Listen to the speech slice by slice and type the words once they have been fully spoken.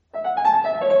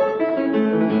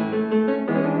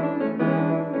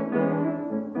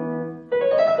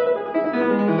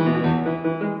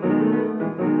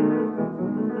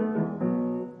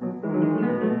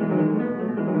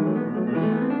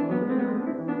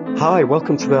Hi,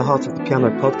 welcome to the Heart of the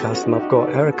Piano podcast, and I've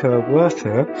got Erica Worth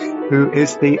here, who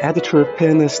is the editor of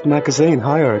Pianist magazine.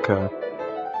 Hi, Erica.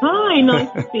 Hi,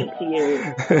 nice to speak to you.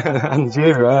 And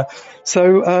you.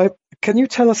 So, can you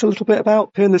tell us a little bit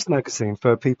about Pianist magazine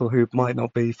for people who might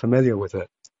not be familiar with it?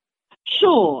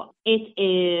 Sure. It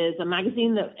is a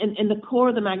magazine that, in the core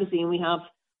of the magazine, we have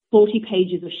 40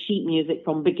 pages of sheet music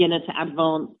from beginner to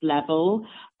advanced level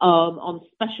on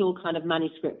special kind of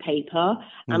manuscript paper.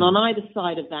 And on either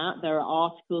side of that, there are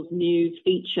articles, news,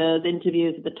 features,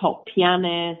 interviews with the top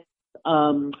pianists.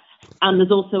 And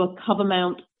there's also a cover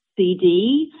mount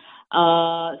CD.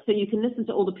 So you can listen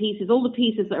to all the pieces. All the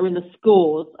pieces that are in the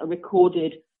scores are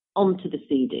recorded onto the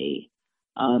CD.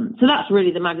 So that's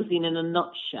really the magazine in a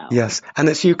nutshell. Yes, and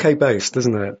it's UK based,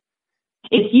 isn't it?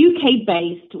 It's UK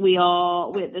based.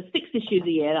 There's 6 issues a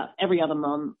year. That's every other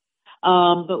month.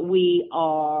 But we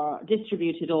are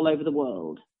distributed all over the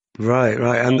world. Right.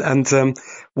 And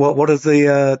what are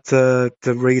the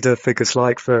reader figures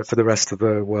like for the rest of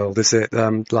the world? Is it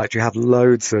like, do you have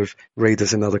loads of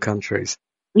readers in other countries?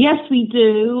 Yes, we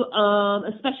do.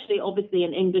 Especially obviously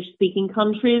in English speaking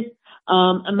countries.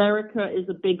 America is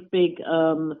a big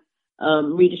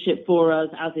readership for us,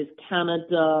 as is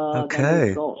Canada.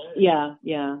 Okay. Yeah.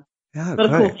 Yeah, but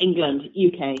great. of course, England,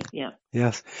 UK, yeah.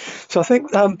 Yes. So I think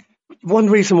one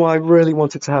reason why I really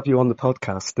wanted to have you on the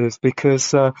podcast is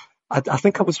because I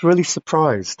think I was really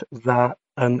surprised that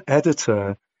an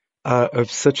editor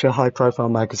of such a high-profile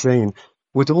magazine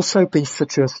would also be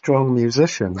such a strong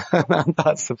musician. And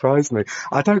that surprised me.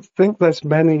 I don't think there's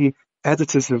many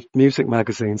editors of music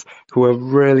magazines who are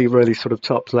really, really sort of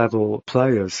top-level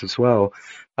players as well.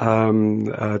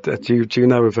 Do you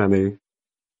know of any?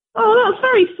 Oh, that's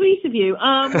very sweet of you.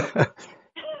 I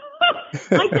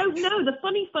don't know. The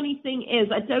funny thing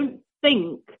is, I don't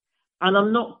think, and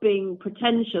I'm not being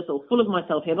pretentious or full of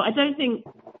myself here, but I don't think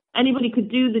anybody could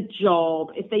do the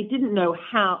job if they didn't know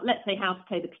how to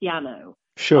play the piano.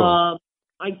 Sure.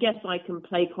 I guess I can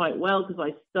play quite well because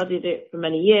I studied it for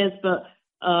many years, but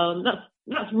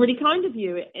that's really kind of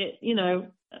you.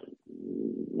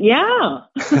 Yeah.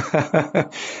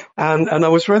 And I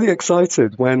was really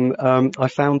excited when I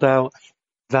found out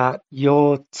that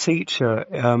your teacher,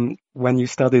 when you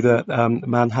studied at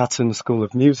Manhattan School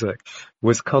of Music,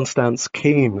 was Constance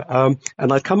Keene. And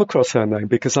I'd come across her name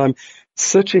because I'm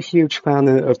such a huge fan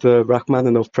of the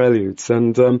Rachmaninoff preludes,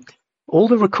 and all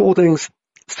the recordings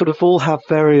sort of all have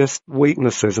various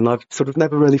weaknesses, and I've sort of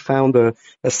never really found a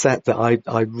set that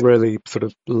I really sort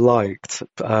of liked.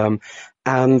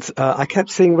 And I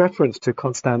kept seeing reference to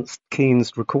Constance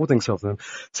Keene's recordings of them.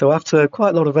 So after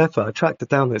quite a lot of effort, I tracked it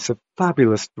down. It's a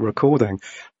fabulous recording.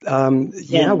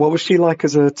 Yeah, what was she like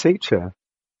as a teacher?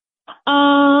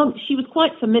 She was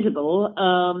quite formidable.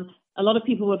 A lot of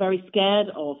people were very scared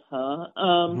of her.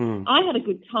 I had a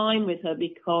good time with her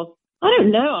because, I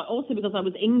don't know, also because I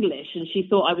was English and she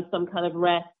thought I was some kind of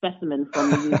rare specimen from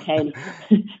the UK.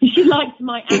 She liked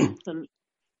my accent.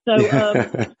 So,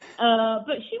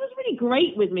 but she was really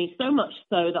great with me, so much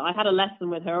so that I had a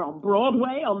lesson with her on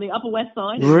Broadway on the Upper West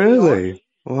Side. Really?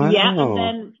 Wow. Yeah, and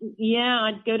then,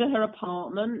 I'd go to her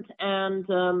apartment and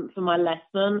for my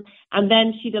lesson, and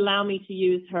then she'd allow me to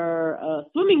use her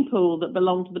swimming pool that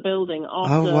belonged to the building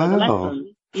after the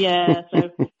lesson. Yeah, so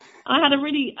I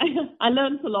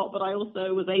learned a lot, but I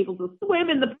also was able to swim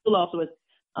in the pool afterwards.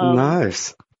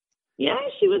 Nice. Yeah,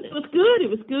 it was good. It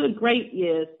was good. Great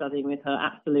years studying with her,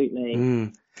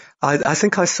 absolutely. I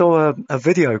think I saw a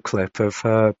video clip of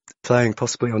her playing,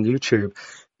 possibly on YouTube,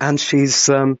 and she's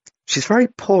very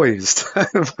poised,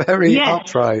 very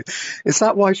upright. Is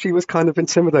that why she was kind of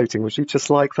intimidating? Was she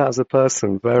just like that as a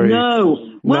person?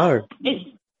 No. Well,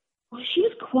 she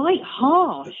was quite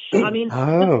harsh. I mean,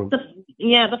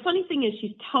 the funny thing is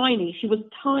she's tiny. She was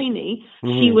tiny.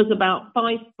 She was about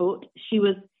 5 foot. She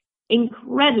was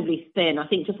incredibly thin, I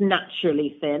think just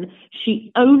naturally thin.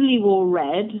 She only wore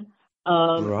red,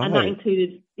 and that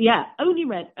included, only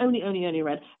red, only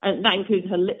red, and that included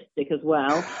her lipstick as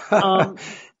well.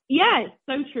 It's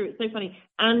so true, it's so funny.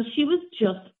 And she was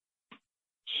just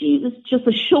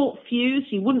a short fuse.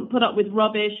 She wouldn't put up with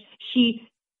rubbish. I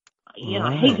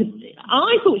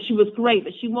thought she was great,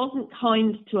 but she wasn't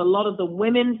kind to a lot of the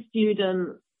women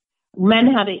students. Men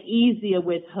had it easier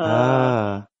with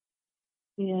her.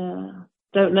 Yeah,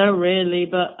 don't know really,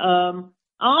 but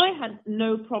I had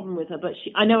no problem with her. But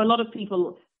I know a lot of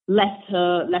people left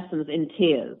her lessons in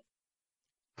tears.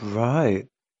 Right.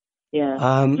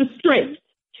 Yeah. She was strict.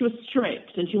 She was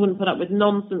strict, and she wouldn't put up with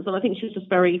nonsense. And I think she was just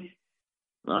very,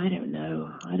 I don't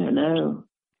know.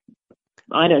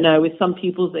 With some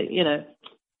pupils,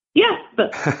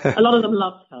 but a lot of them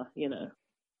loved her.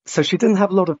 So she didn't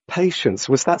have a lot of patience.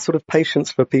 Was that sort of patience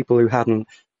for people who hadn't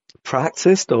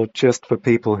practiced, or just for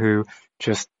people who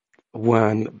just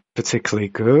weren't particularly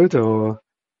good, or?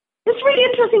 It's a really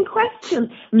interesting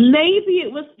question. Maybe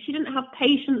it was she didn't have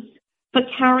patience for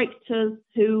characters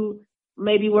who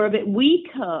maybe were a bit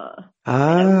weaker.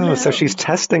 I don't Ah, so know. she's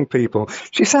testing people.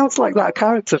 She sounds like that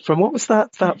character from, what was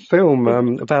that film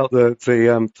about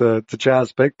the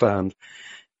jazz big band?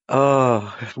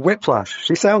 Oh, Whiplash.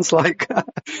 She sounds like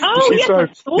if Oh she yes, throw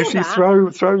I saw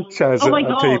that. throw chairs Oh my at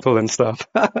God. people and stuff.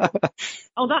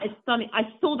 Oh, that is stunning. I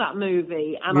saw that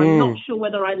movie and I'm not Mm, sure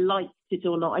whether I liked it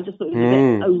or not. I just thought it was a bit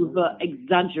mm, over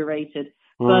exaggerated.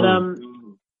 But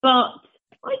mm. but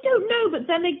I don't know. But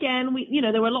then again,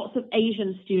 there were lots of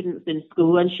Asian students in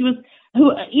school, and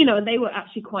they were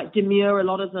actually quite demure, a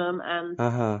lot of them, and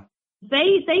Uh-huh.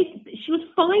 she was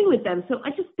fine with them. So I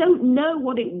just don't know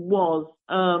what it was.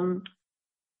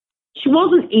 She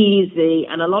wasn't easy,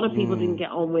 and a lot of people didn't Mm.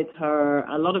 get on with her.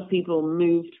 A lot of people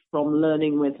moved from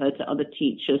learning with her to other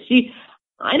teachers.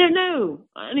 I don't know,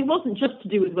 and it wasn't just to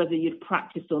do with whether you'd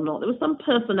practiced or not. There was some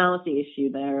personality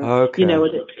issue there, Okay.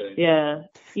 was it? Yeah,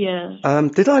 yeah.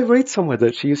 Did I read somewhere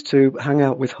that she used to hang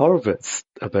out with Horowitz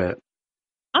a bit?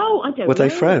 Oh, I Were don't they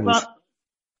know, friends? but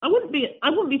I wouldn't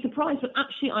be surprised. But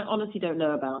actually, I honestly don't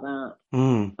know about that.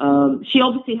 Mm. She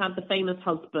obviously had the famous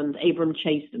husband, Abram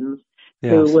Chasins, who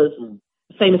Yes. was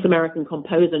a famous American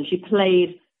composer, and she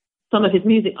played some of his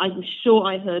music. I'm sure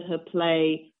I heard her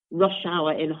play Rush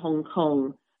Hour in Hong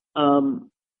Kong,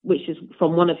 which is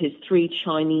from one of his three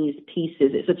Chinese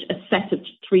pieces. It's a set of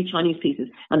three Chinese pieces,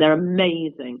 and they're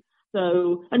amazing.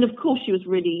 So, and of course, she was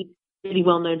really, really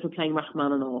well known for playing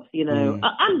Rachmaninoff, Mm.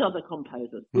 and other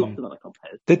composers, lots Mm. of other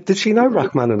composers. Did she know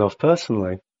Rachmaninoff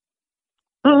personally?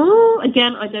 Oh,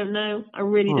 again, I don't know. I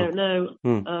really Mm. don't know.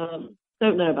 Mm.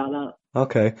 Don't know about that.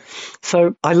 Okay.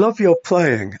 So I love your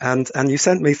playing, and you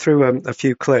sent me through a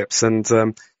few clips, and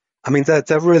I mean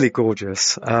they're really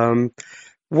gorgeous.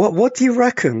 What do you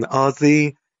reckon are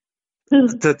the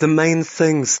main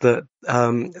things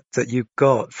that you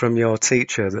got from your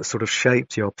teacher that sort of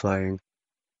shaped your playing?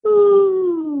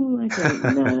 Ooh, I don't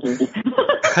know.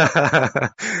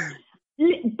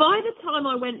 By the time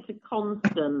I went to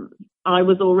Constance, I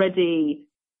was already,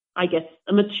 I guess,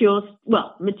 mature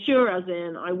as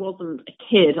in I wasn't a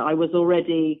kid. I was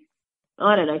already,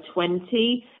 I don't know,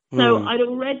 20. So Mm. I'd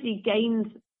already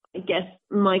gained, I guess,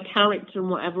 my character and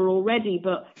whatever already.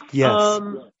 But Yes.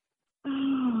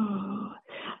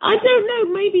 I don't know,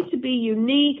 maybe to be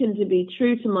unique and to be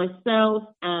true to myself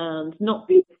and not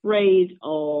be afraid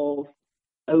of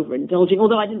overindulging,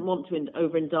 although I didn't want to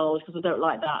overindulge because I don't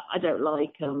like that. I don't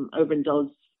like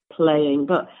overindulged playing,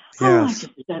 but Yes.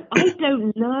 I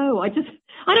don't know. I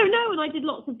don't know. And I did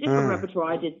lots of different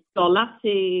repertoire. I did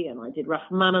Scarlatti and I did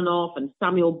Rachmaninoff and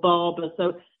Samuel Barber.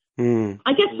 So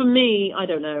I guess for me, I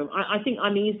don't know. I think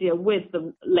I'm easier with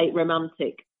the late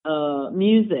romantic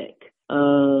music.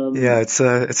 Yeah, it's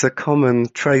a common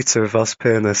trait of us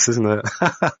pianists, isn't it?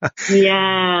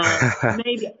 Yeah,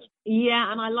 maybe.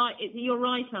 Yeah, and I like it. You're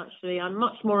right, actually. I'm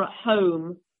much more at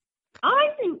home, I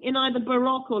think, in either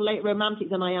Baroque or late Romantic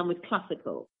than I am with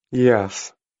classical.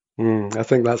 Yes. I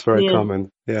think that's very common.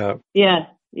 Yeah. Yeah,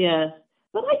 yeah.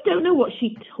 But I don't know what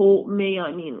she taught me.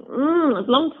 I mean, it was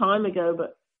a long time ago,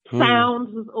 but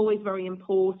sound was always very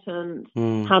important.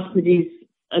 How to produce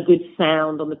a good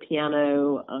sound on the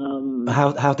piano.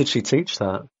 How did she teach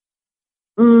that?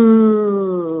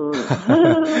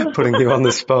 Putting you on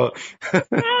the spot.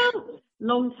 Well,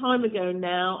 long time ago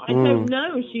now. I don't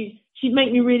know. She'd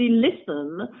make me really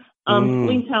listen,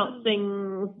 point out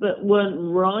things that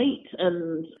weren't right,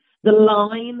 and the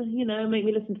line, make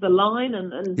me listen to the line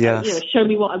and Yes. show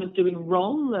me what I was doing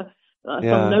wrong.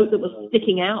 Some note that was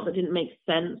sticking out that didn't make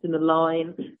sense in the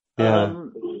line. Yeah.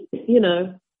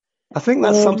 I think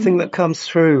that's something that comes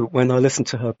through when I listen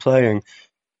to her playing.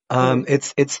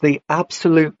 It's the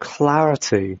absolute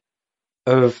clarity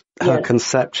of her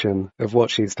conception of what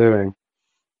she's doing.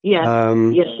 Yes.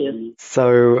 Yes.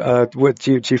 So,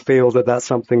 do you feel that that's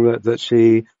something that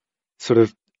she sort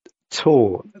of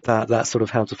taught, that sort of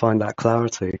how to find that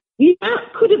clarity? Yeah,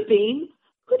 could have been,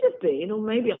 or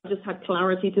maybe I just had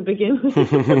clarity to begin with.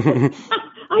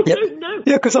 I don't know.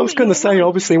 Yeah, because I was going to say,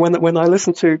 obviously, when I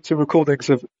listen to recordings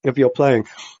of your playing,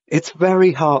 it's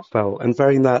very heartfelt and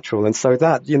very natural, and so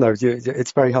that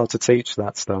it's very hard to teach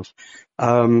that stuff.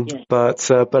 But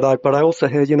I also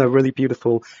hear really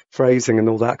beautiful phrasing and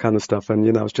all that kind of stuff,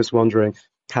 and I was just wondering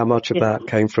how much of that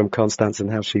came from Constance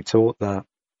and how she taught that.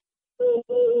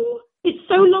 It's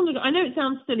so long ago. I know it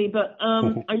sounds silly, but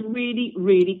I really,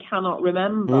 really cannot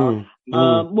remember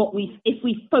if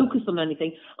we focus on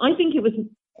anything. I think it was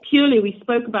purely we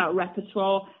spoke about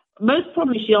repertoire. Most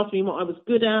probably she asked me what I was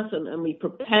good at, and we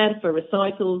prepared for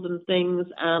recitals and things.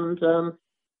 And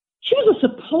she was a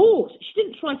support. She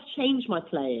didn't try to change my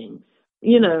playing.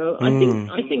 You know,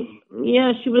 I think,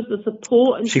 yeah, she was the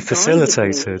support, and she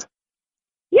facilitated.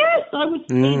 Yes, I would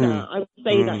say that. I would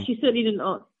say that she certainly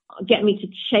didn't get me to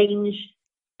change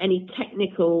any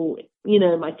technical, you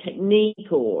know, my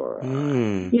technique or,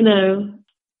 you know,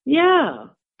 yeah.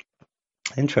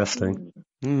 Interesting.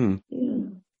 Yeah.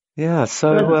 Yeah.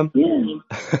 So,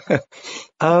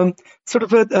 sort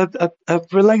of a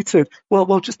related.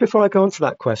 Well, just before I go on to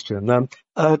that question,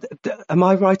 am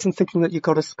I right in thinking that you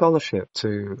got a scholarship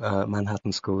to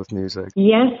Manhattan School of Music?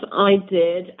 Yes, I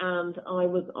did, and I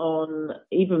was on,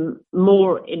 even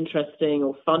more interesting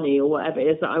or funny or whatever it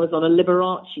is, that I was on a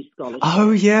Liberace scholarship.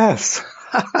 Oh yes.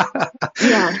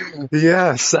 Yeah.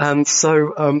 Yes, and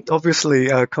so obviously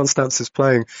Constance's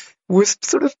playing was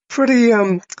sort of pretty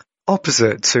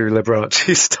opposite to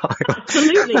Liberace's style.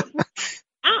 Absolutely.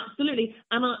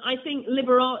 And I think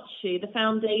Liberace, the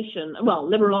foundation, well,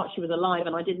 Liberace was alive,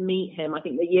 and I did meet him. I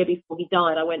think the year before he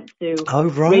died, I went to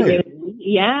Radio.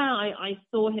 Yeah, I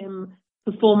saw him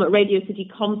perform at Radio City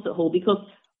Concert Hall, because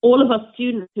all of us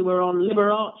students who were on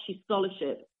Liberace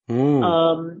scholarship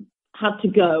had to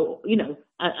go, you know,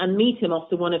 and meet him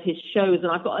after one of his shows.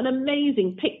 And I've got an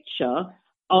amazing picture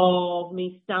of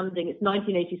me standing. It's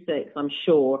 1986, I'm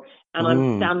sure, and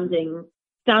I'm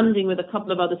standing with a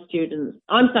couple of other students.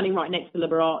 I'm standing right next to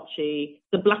Liberace.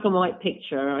 The black and white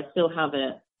picture, I still have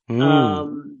it.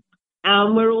 And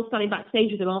we're all standing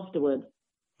backstage with him afterwards.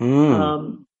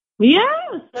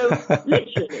 Yeah, so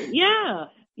literally, yeah.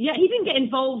 Yeah, he didn't get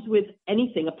involved with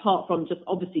anything apart from just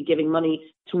obviously giving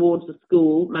money towards the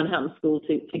school, Manhattan School,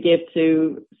 to give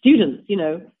to students, you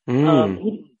know.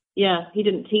 He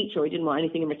didn't teach or he didn't want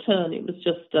anything in return. It was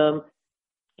just,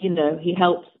 you know, he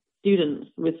helped students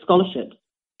with scholarships.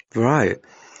 Right.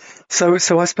 So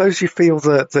I suppose you feel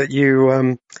that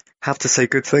you have to say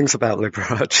good things about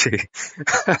Liberace.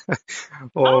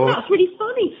 Oh, that's really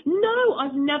funny. No,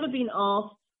 I've never been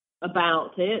asked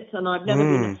about it, and I've never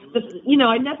been, you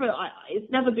know,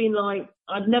 it's never been like,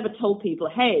 I've never told people,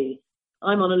 hey,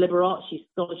 I'm on a Liberace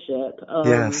scholarship.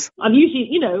 Yes. I'm usually,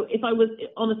 you know, if I was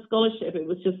on a scholarship, it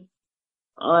was just,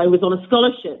 I was on a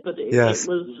scholarship, but it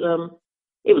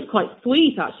was quite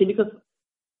sweet actually, because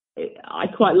I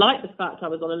quite like the fact I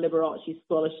was on a Liberace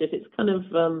scholarship. It's kind of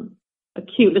a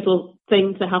cute little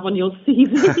thing to have on your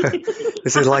CV.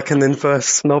 Is it like an inverse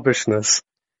snobbishness?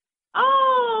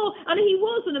 Oh, and he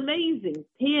was an amazing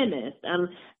pianist, and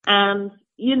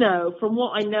you know, from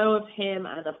what I know of him,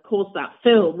 and of course that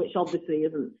film, which obviously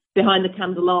isn't Behind the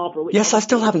Candelabra. Yes, I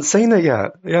still haven't seen it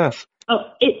yet. Yes.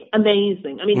 Oh, it's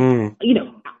amazing. I mean, you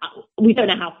know, we don't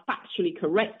know how factually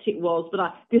correct it was,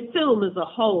 but the film as a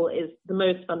whole is the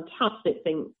most fantastic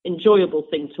thing, enjoyable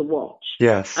thing to watch.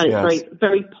 Yes, and it's very,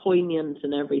 very poignant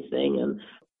and everything. And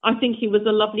I think he was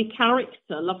a lovely character,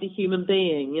 a lovely human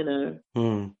being, you know.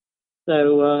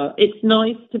 So it's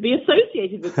nice to be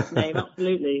associated with his name,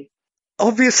 absolutely.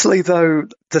 Obviously, though,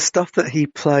 the stuff that he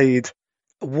played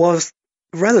was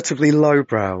relatively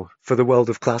lowbrow for the world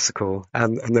of classical,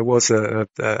 and there was a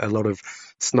lot of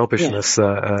snobbishness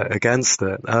against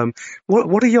it.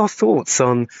 What are your thoughts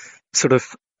on sort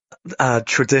of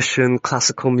tradition,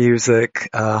 classical music,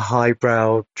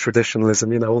 highbrow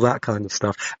traditionalism, you know, all that kind of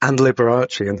stuff, and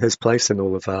Liberace and his place in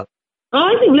all of that?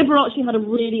 I think Liberace had a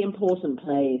really important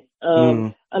place,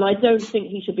 and I don't think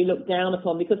he should be looked down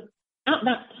upon, because at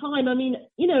that time, I mean,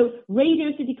 you know,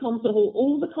 Radio City Concert Hall,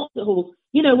 all the concert halls,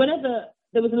 you know, whenever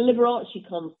there was a Liberace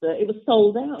concert, it was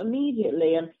sold out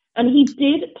immediately, and he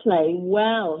did play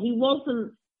well. He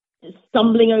wasn't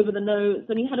stumbling over the notes,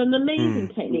 and he had an amazing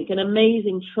technique, an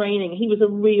amazing training. He was a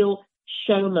real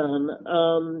showman,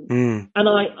 and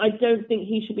I don't think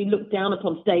he should be looked down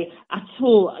upon today at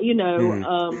all, you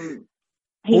know.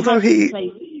 Although he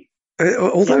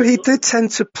did tend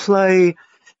to play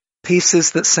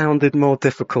pieces that sounded more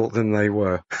difficult than they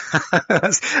were.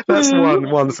 that's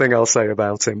one thing I'll say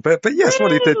about him. But yes,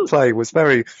 what he did play was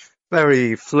very,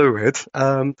 very fluid.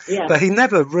 But he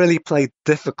never really played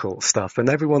difficult stuff. And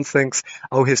everyone thinks,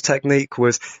 oh, his technique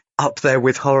was up there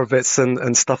with Horowitz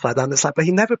and stuff like that. And it's like, but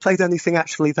he never played anything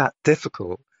actually that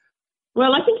difficult.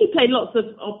 Well, I think he played lots of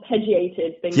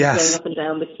arpeggiated things going up and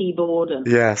down the keyboard. And,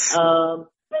 but he had,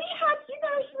 you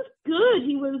know, he was good.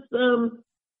 He was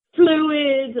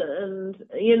fluid, and,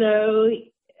 you know,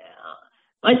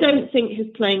 I don't think his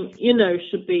playing, you know,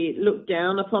 should be looked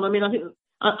down upon. I mean, I think,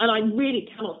 and I really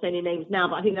cannot say any names now,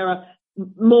 but I think there are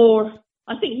more,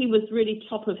 I think he was really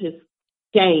top of his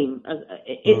game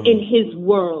in his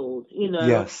world, you know.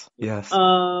 Yes, yes.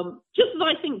 Just as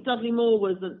I think Dudley Moore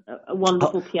was a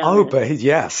wonderful pianist. Oh, but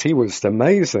he was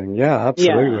amazing. Yeah,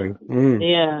 absolutely.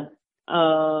 Yeah.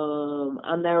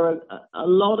 And there are a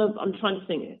lot of, I'm trying to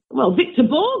think, well, Victor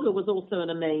Borge was also an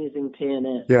amazing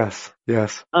pianist. Yes,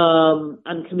 yes.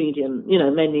 And comedian, you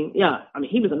know, mainly, I mean,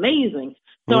 he was amazing.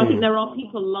 So I think there are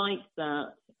people like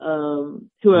that,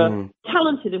 who are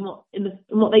talented in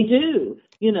what they do,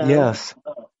 you know. Yes.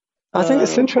 I think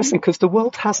it's interesting because the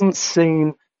world hasn't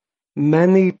seen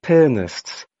many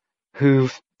pianists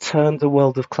who've turned the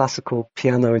world of classical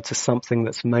piano into something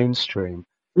that's mainstream.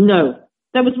 No.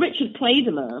 There was Richard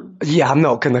Clayderman. Yeah, I'm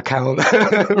not going to count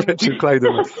Richard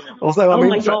Clayderman. Although, I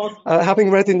mean,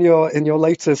 having read in your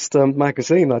latest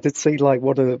magazine, I did see like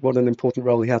what an important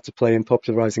role he had to play in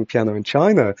popularizing piano in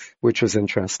China, which was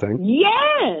interesting.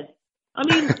 Yes, I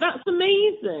mean that's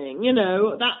amazing. You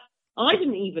know that I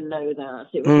didn't even know that.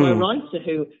 It was my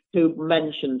writer who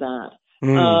mentioned that.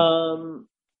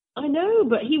 I know,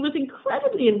 but he was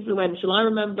incredibly influential. I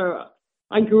remember.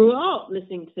 I grew up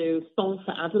listening to Song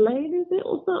for Adelaide, is it,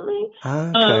 or something?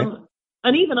 Okay.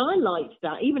 And even I liked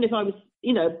that, even if I was,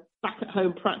 you know, back at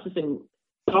home practicing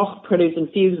Bach, Preludes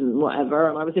and Fugues and whatever,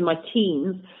 and I was in my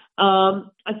teens, I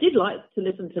did like to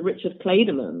listen to Richard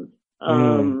Clayderman.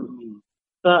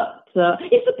 But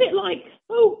it's a bit like,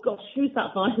 oh gosh, who's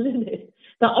that violinist?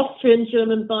 That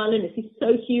Austrian-German violinist. He's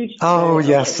so huge. Oh,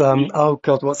 yes. Oh,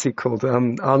 God, what's he called?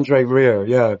 Andre Rieu.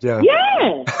 Yeah. Yeah.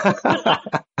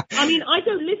 I mean, I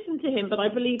don't listen to him, but I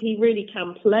believe he really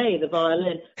can play the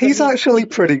violin. He's actually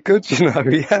pretty good, you know,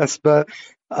 yes, but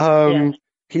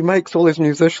he makes all his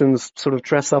musicians sort of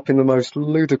dress up in the most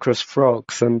ludicrous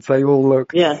frocks, and they all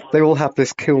have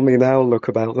this kill me now look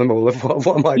about them all of what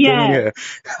am I doing here?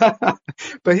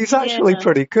 But he's actually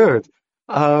pretty good.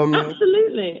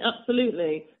 Absolutely.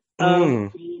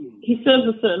 He serves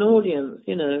a certain audience,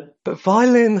 you know. But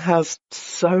violin has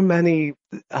so many,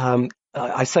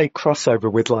 I say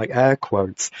crossover with like air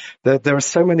quotes. There are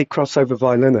so many crossover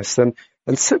violinists and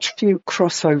such few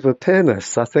crossover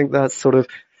pianists. I think that's sort of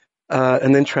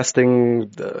an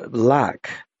interesting lack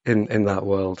in that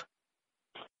world.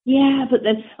 Yeah, but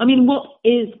then, I mean, what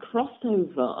is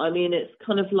crossover? I mean, it's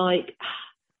kind of like,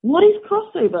 what is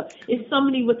crossover? If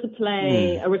somebody were to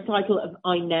play a recital of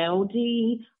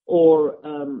Einaudi or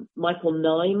Michael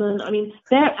Nyman, I mean,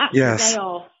 they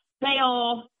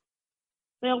are,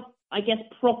 I guess,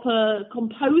 proper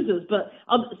composers, but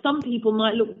some people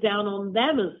might look down on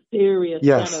them as serious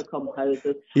piano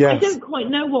composers. I don't quite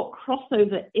know what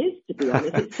crossover is, to be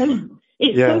honest.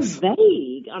 It's so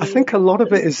vague. I think a lot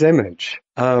of it is image,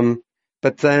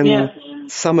 but then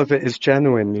some of it is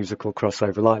genuine musical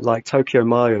crossover, like Tokyo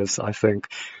Myers, I think,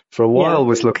 for a while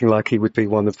was looking like he would be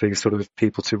one of these sort of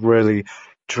people to really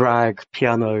drag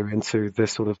piano into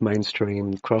this sort of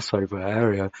mainstream crossover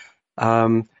area.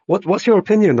 What's your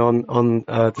opinion on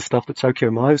the stuff that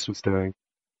Tokyo Myers was doing?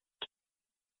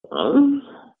 I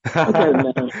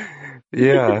don't know.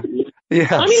 Yeah.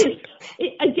 I mean,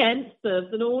 it again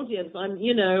serves an audience.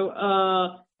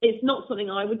 It's not something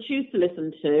I would choose to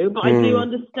listen to, but I do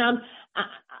understand.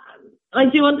 I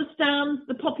do understand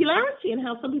the popularity and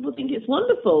how some people think it's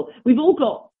wonderful. We've all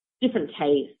got different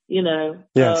tastes, you know.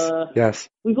 Yes.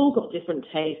 We've all got different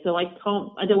tastes, so I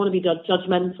don't want to be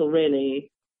judgmental, really.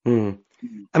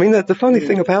 I mean, the funny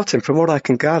thing about him, from what I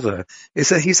can gather, is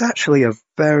that he's actually a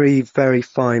very, very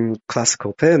fine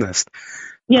classical pianist.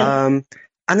 Yeah.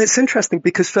 And it's interesting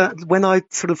because when I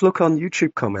sort of look on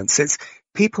YouTube comments, it's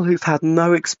people who've had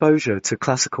no exposure to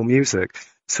classical music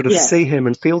sort of see him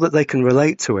and feel that they can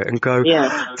relate to it and go,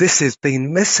 this has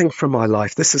been missing from my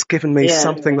life. This has given me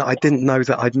something that I didn't know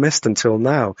that I'd missed until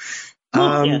now.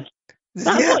 That's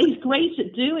what he's great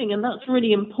at doing, and that's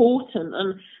really important.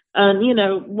 And you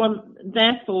know,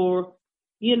 therefore,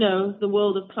 you know, the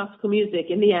world of classical music,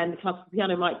 in the end, classical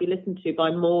piano might be listened to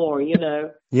by more, you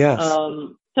know. Yes.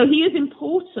 So he is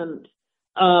important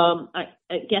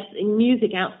at getting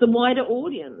music out to the wider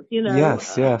audience, you know.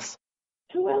 Yes.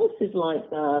 Who else is like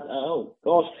that? Oh,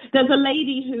 gosh. There's a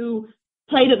lady who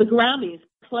played at the Grammys,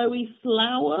 Chloe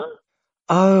Flower.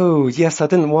 Oh, yes, I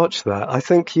didn't watch that. I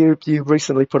think you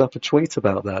recently put up a tweet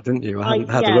about that, didn't you? I haven't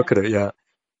had a look at it yet.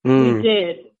 You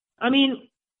did. I mean,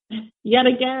 yet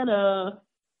again, an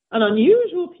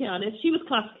unusual pianist. She was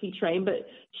classically trained, but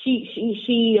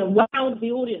she wowed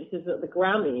the audiences at the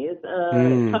Grammys.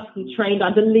 Classically trained,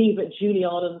 I believe, at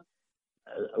Juilliard and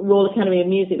Royal Academy of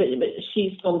Music, but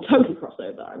she's gone totally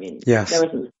crossover. I mean, there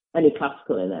isn't any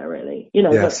classical in there, really. You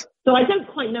know, so I don't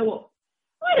quite know what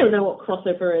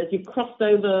crossover is. You crossed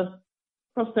over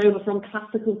from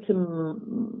classical to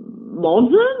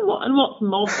modern? What's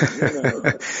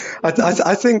modern?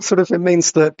 I think sort of it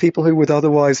means that people who would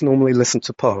otherwise normally listen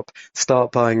to pop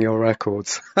start buying your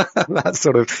records. That's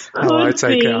sort of how I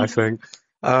take it, I think.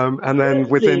 And then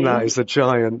within that is a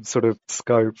giant sort of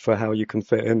scope for how you can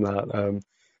fit in that.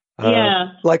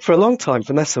 Like for a long time,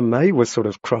 Vanessa Mae was sort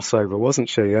of crossover, wasn't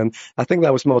she? And I think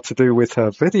that was more to do with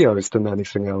her videos than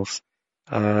anything else.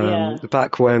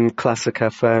 Back when Classic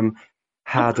FM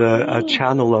had a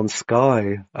channel on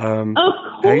Sky of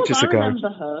course, ages ago. I remember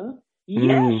her.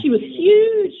 Yeah, she was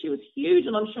huge. She was huge,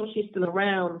 and I'm sure she's still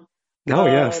around. Oh,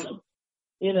 yes.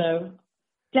 You know,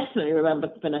 definitely remember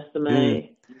Vanessa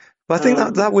Mae. But I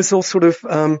think that was all sort of,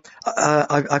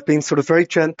 I've been sort of very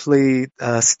gently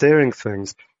steering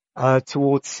things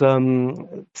towards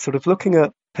sort of looking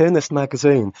at Pianist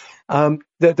Magazine.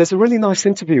 There's a really nice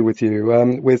interview with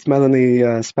you with Melanie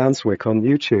Spanswick on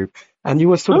YouTube, and you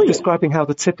were sort of describing how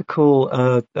the typical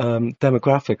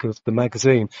demographic of the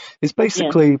magazine is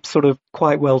basically sort of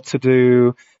quite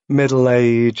well-to-do,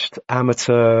 middle-aged,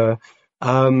 amateur,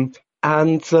 a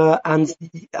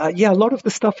lot of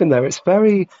the stuff in there, it's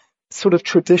very sort of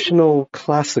traditional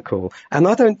classical, and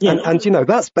I don't, and you know,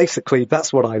 that's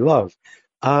what I love.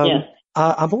 I'm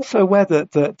also aware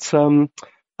that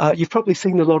you've probably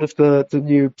seen a lot of the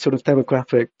new sort of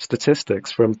demographic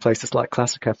statistics from places like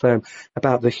Classic FM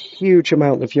about the huge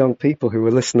amount of young people who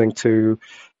are listening to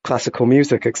classical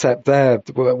music, except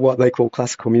what they call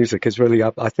classical music is really,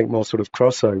 I think, more sort of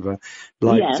crossover,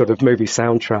 like sort of movie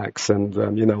soundtracks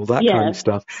and, you know, all that kind of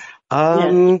stuff.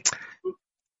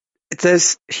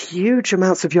 There's huge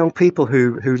amounts of young people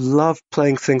who love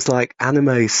playing things like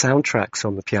anime soundtracks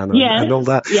on the piano and all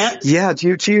that. Yeah. Do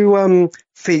you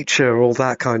feature all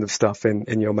that kind of stuff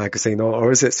in your magazine, or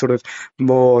is it sort of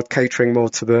more catering more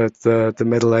to the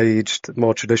middle-aged,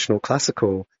 more traditional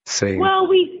classical scene? Well,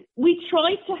 we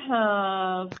try to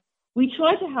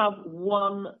have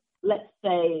one, let's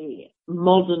say,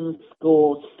 modern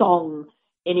score song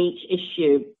in each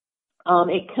issue.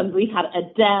 We've had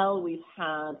Adele, we've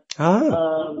had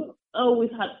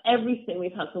we've had everything.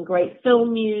 We've had some great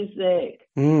film music,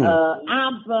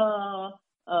 ABBA,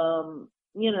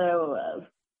 you know,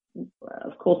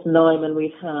 of course Nyman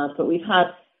but we've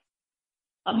had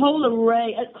a whole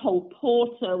array at Cole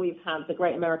Porter. We've had the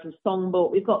Great American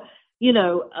Songbook. We've got, you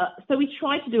know, so we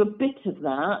try to do a bit of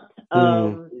that.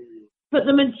 But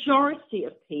the majority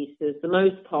of pieces, the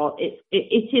most part, it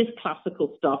is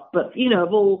classical stuff. But, you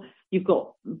know, you've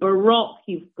got Baroque,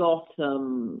 you've got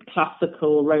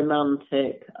classical,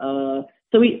 romantic.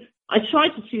 I try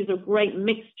to choose a great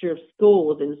mixture of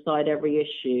scores inside every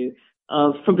issue,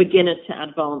 from beginner to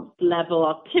advanced level.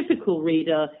 Our typical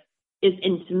reader is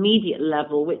intermediate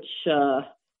level, which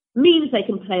means they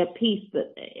can play a piece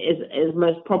that is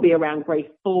most probably around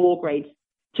grade 4, grade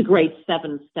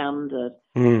 7 standard.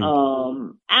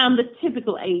 And the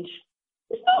typical age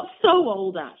is not so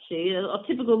old, actually. Our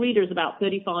typical reader is about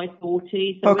 35,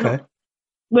 40. So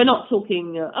we're not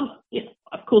talking, you know,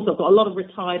 of course, I've got a lot of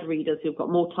retired readers who've got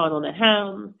more time on their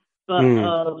hands,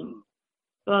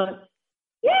 but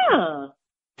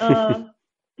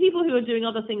people who are doing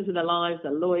other things in their lives,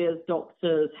 they're lawyers,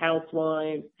 doctors,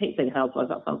 housewives. I hate saying housewives,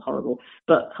 that sounds horrible,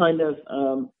 but kind of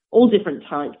all different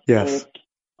types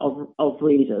of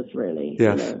readers, really.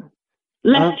 Yes. You know.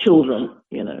 Less children,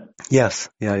 you know. Yes,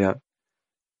 yeah.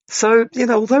 So, you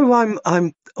know, although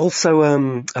I'm also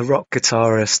a rock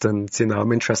guitarist and, you know,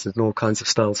 I'm interested in all kinds of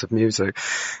styles of music,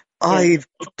 I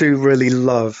do really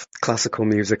love classical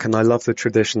music, and I love the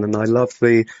tradition, and I love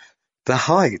the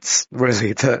heights,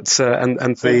 really, that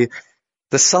and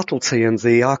the subtlety and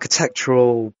the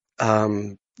architectural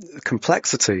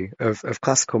complexity of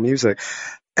classical music.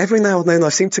 Every now and then I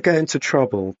seem to get into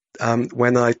trouble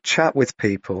when I chat with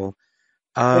people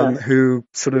who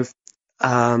sort of,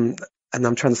 and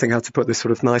I'm trying to think how to put this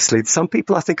sort of nicely. Some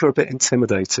people I think are a bit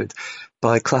intimidated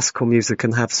by classical music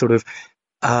and have sort of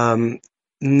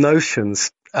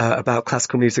notions about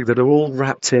classical music that are all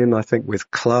wrapped in, I think,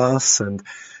 with class and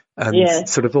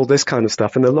sort of all this kind of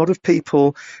stuff. And a lot of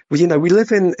people, you know, we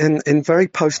live in very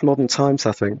postmodern times,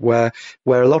 I think, where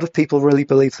a lot of people really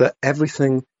believe that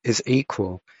everything is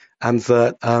equal, and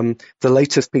that the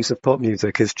latest piece of pop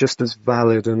music is just as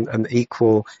valid and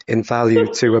equal in value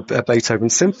to a Beethoven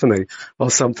symphony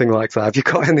or something like that. Have you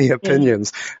got any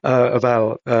opinions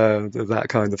about that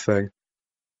kind of thing?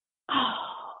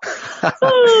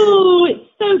 Oh, it's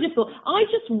so difficult. I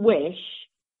just wish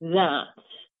that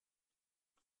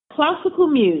classical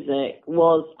music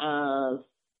was as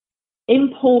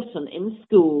important in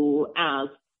school as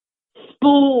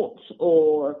sport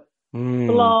or Mm.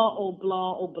 blah or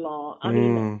blah or blah. I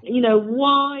mean, Mm.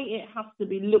 why it has to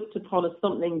be looked upon as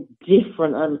something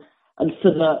different and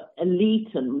for the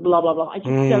elite and blah blah blah. I just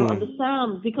don't Mm.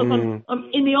 understand because Mm. I'm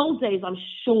in the old days. I'm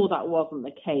sure that wasn't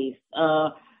the case.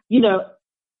 You know,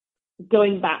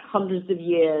 going back hundreds of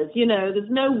years, there's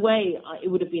no way it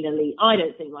would have been elite. I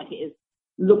don't think like it is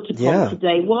looked upon Yeah.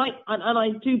 today. Why? And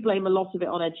I do blame a lot of it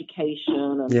on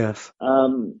education. And Yes.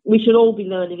 we should all be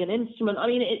learning an instrument. I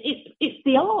mean, it's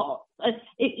the art.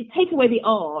 Take away the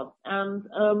art, and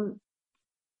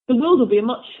the world will be a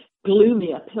much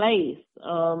gloomier place.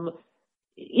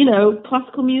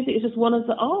 Classical music is just one of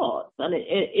the arts, and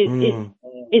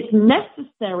it's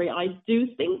necessary. I do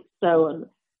think so, and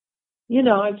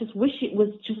I just wish it was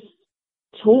just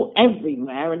taught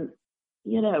everywhere, and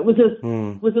it was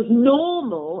as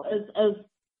normal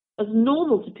as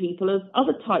normal to people as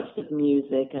other types of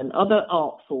music and other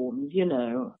art forms.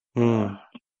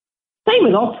 Same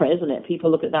with opera, isn't it? People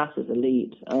look at that as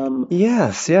elite.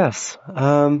 Yes, yes.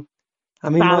 I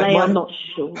mean, Ballet, I'm not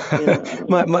sure.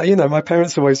 my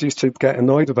parents always used to get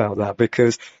annoyed about that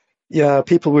because, yeah,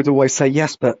 people would always say,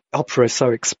 yes, but opera is so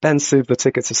expensive, the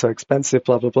tickets are so expensive,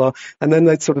 blah, blah, blah. And then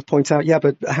they'd sort of point out, yeah,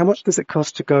 but how much does it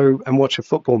cost to go and watch a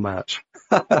football match?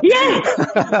 Yeah.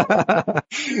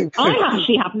 I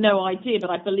actually have no idea,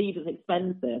 but I believe it's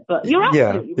expensive. But you're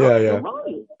absolutely right. You're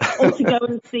right. Or to go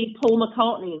and see Paul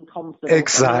McCartney in concert.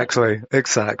 Exactly.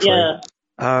 Yeah.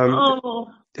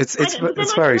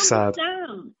 It's very sad.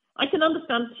 I can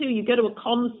understand too. You go to a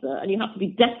concert and you have to be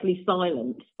deathly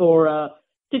silent or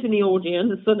sit in the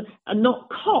audience and not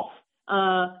cough.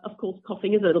 Of course,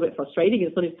 coughing is a little bit frustrating,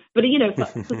 but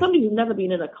for somebody who's never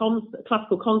been in a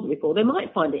classical concert before, they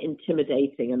might find it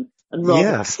intimidating and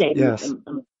rather steady and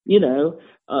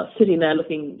sitting there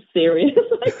looking serious.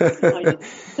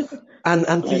 And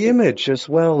the image as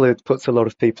well, it puts a lot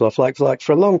of people off. Like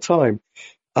for a long time,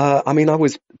 I mean, I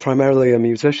was primarily a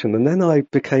musician, and then I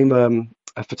became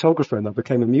a photographer, and I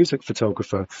became a music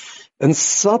photographer. And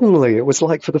suddenly, it was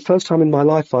like for the first time in my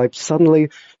life, I suddenly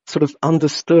sort of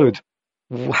understood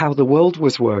how the world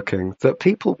was working, that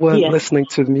people weren't listening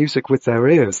to the music with their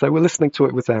ears, they were listening to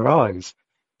it with their eyes.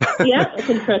 Yeah, that's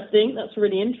interesting. That's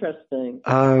really interesting.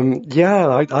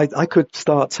 I could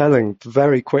start telling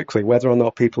very quickly whether or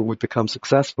not people would become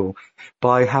successful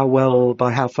by how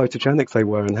photogenic they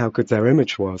were and how good their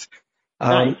image was.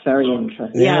 That is very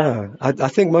interesting. Yeah. I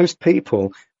think most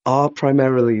people are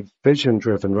primarily vision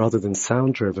driven rather than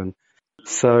sound driven.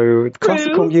 So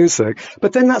classical music,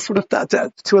 but then that's sort of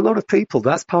that to a lot of people,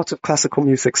 that's part of classical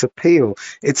music's appeal.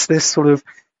 It's this sort of,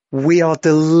 we are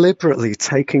deliberately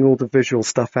taking all the visual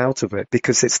stuff out of it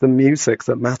because it's the music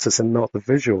that matters and not the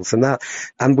visuals.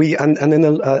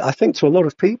 I think to a lot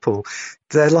of people,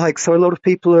 they're like, so a lot of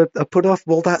people are put off.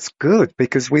 Well, that's good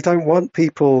because we don't want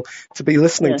people to be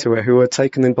listening to it who are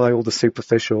taken in by all the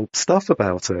superficial stuff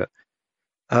about it.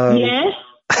 Yes,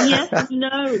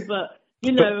 no, but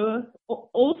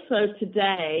also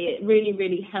today it really,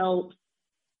 really helps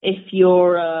if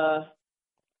you're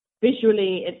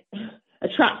visually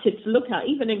attractive to look at,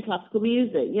 even in classical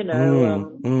music.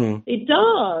 It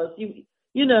does.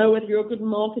 Whether you're a good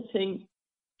marketing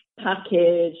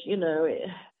package,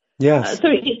 Yes. So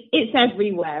it's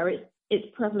everywhere. It's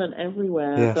prevalent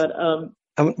everywhere. Yes.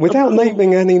 But without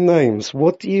naming any names,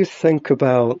 what do you think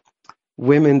about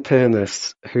women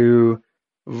pianists who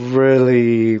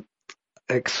really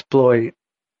exploit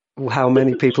how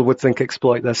many people would think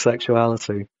exploit their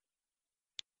sexuality?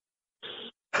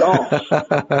 Gosh.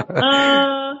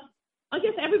 I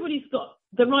guess everybody's got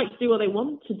the right to do what they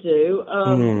want to do.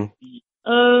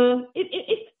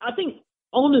 I think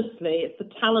honestly, it's the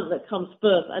talent that comes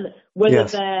first, and whether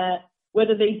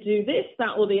they do this,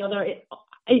 that, or the other,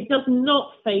 it does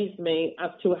not faze me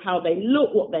as to how they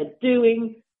look, what they're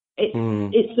doing.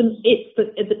 It's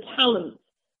the talent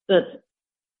that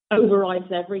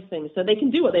overrides everything. So they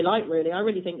can do what they like, really. I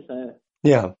really think so.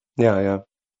 Yeah.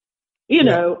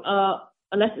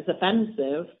 Unless it's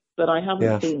offensive, but I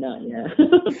haven't seen that yet.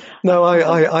 No,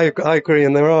 I agree.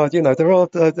 And there are,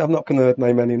 I'm not going to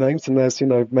name any names, and there's,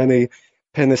 many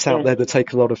pianists out there that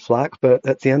take a lot of flack, but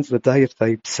at the end of the day, if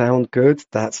they sound good,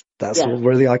 that's all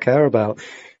really I care about.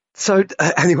 So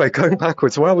anyway, going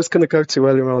backwards, where I was going to go to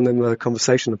earlier on in the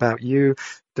conversation about you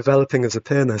developing as a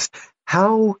pianist,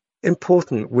 how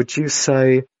important would you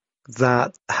say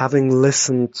that having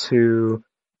listened to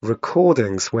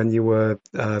recordings when you were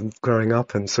growing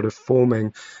up and sort of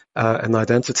forming an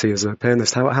identity as a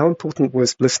pianist, how important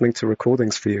was listening to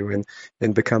recordings for you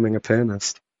in becoming a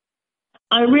pianist?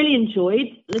 I really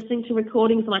enjoyed listening to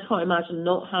recordings, and I can't imagine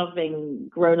not having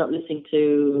grown up listening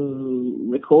to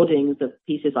recordings of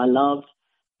pieces I loved.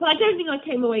 but I don't think I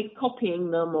came away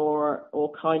copying them or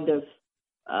kind of.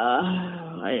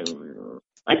 I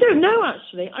don't know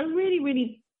actually. I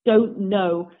really don't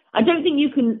know. I don't think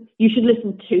you should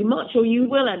listen too much, or you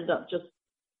will end up just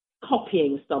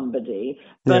copying somebody.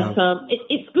 But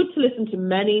it's good to listen to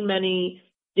many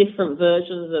different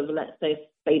versions of, let's say,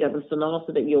 Beethoven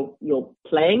sonata that you're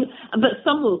playing. But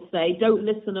some will say don't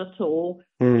listen at all.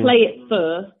 Play it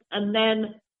first and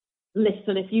then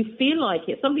listen if you feel like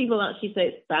it. Some people actually say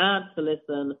it's bad to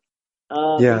listen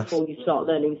before you start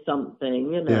learning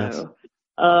something, you know.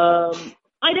 Yes.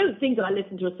 I don't think that I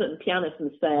listened to a certain pianist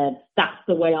and said, that's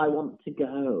the way I want to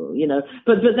go, you know.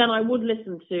 But then I would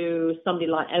listen to somebody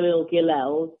like Emil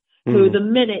Gilels, who the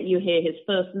minute you hear his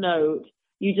first note,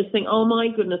 you just think, oh my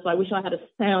goodness, I wish I had a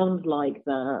sound like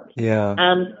that. Yeah.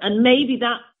 And maybe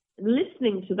that,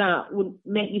 listening to that would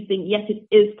make you think, yes, it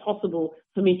is possible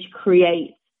for me to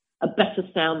create a better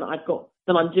sound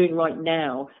than I'm doing right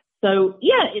now. So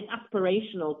yeah, it's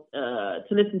aspirational to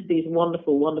listen to these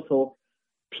wonderful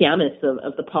pianists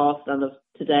of the past and of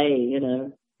today. You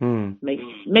know,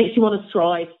 makes you want to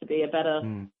strive to be a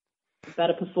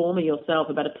better performer yourself,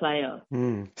 a better player.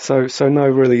 So no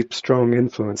really strong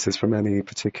influences from any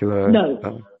particular.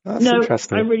 No, that's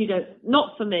interesting. I really don't.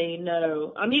 Not for me.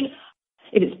 No, I mean,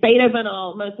 if it's Beethoven,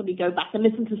 I'll most probably go back and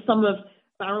listen to some of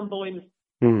Barenboim's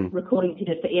recordings he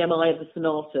did for EMI of the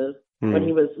sonatas when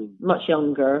he was much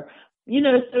younger. You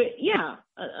know, so yeah,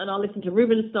 and I'll listen to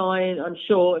Rubinstein. I'm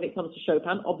sure if it comes to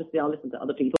Chopin, obviously I'll listen to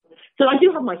other people. So I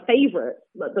do have my favourites,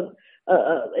 but the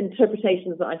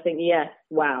interpretations that I think, yes,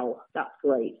 wow, that's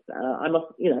great. I must,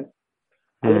 you know,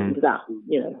 I listen to that,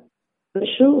 you know, for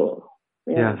sure.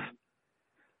 Yeah. Yes.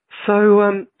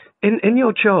 So in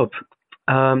your job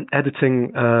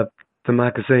editing the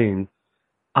magazine,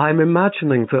 I'm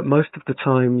imagining that most of the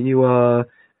time you are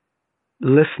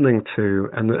listening to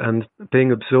and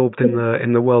being absorbed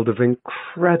in the world of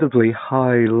incredibly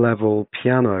high level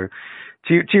piano.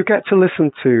 Do you get to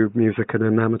listen to music at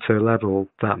an amateur level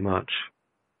that much?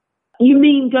 You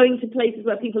mean going to places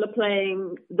where people are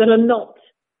playing that are not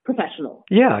professional?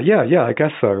 Yeah, I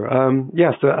guess so.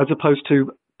 Yes, as opposed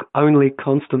to only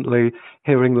constantly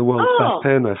hearing the world's best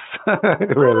pianists,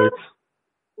 really.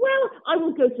 Well, I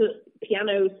will go to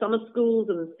piano summer schools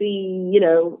and see, you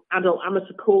know, adult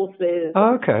amateur courses.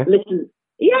 Oh, okay. Listen.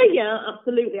 Yeah,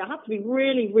 absolutely. I have to be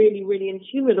really in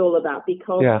tune with all of that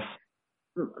because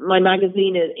my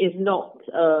magazine is not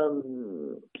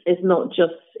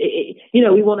just, you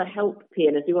know, we want to help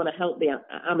pianists. We want to help the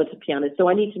amateur pianists. So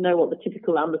I need to know what the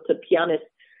typical amateur pianist,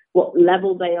 what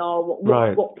level they are,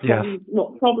 what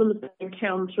problems they're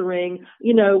encountering.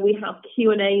 You know, we have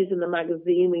Q&As in the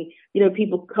magazine. You know,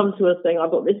 people come to us saying,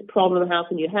 I've got this problem, how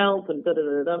can you help? And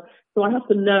da-da-da-da. So I have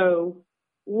to know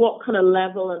what kind of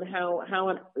level and how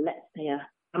let's say, an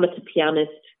amateur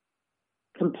pianist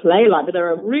can play like. But there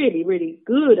are really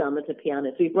good amateur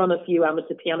pianists. We've run a few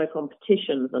amateur piano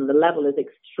competitions and the level is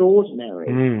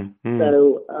extraordinary.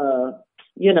 So,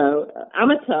 you know,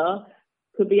 amateur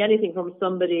could be anything from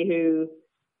somebody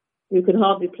who can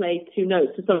hardly play two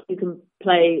notes to somebody who can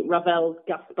play Ravel's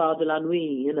Gaspard de la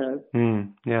Nuit, you know.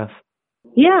 Yes.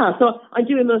 Yeah, so I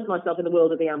do immerse myself in the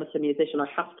world of the amateur musician. I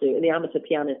have to. And the amateur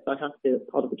pianist, I have to. It's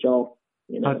part of the job,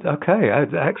 you know. Okay,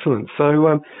 excellent. So,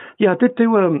 I did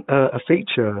do a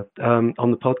feature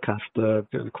on the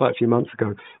podcast quite a few months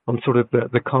ago on sort of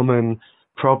the common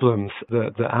problems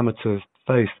that amateurs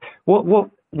face. What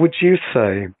would you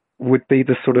say would be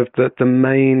the sort of the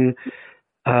main,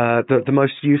 the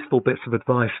most useful bits of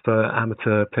advice for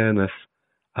amateur pianists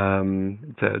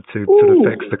to sort of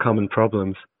fix the common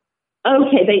problems?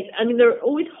 Okay, there are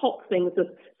always hot things.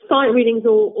 Sight reading is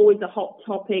always a hot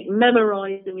topic.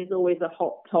 Memorizing is always a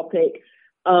hot topic.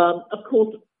 Of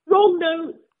course, wrong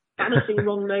notes, banishing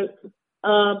wrong notes.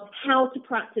 How to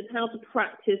practice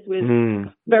with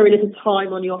very little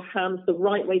time on your hands, the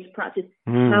right way to practice,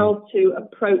 how to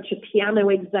approach a piano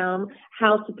exam,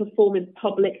 how to perform in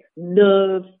public,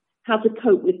 nerves, how to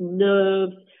cope with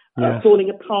nerves, falling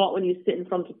apart when you sit in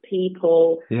front of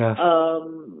people. Yes.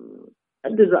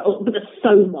 But there's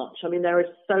so much. I mean, there is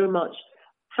so much.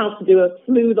 How to do a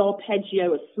smooth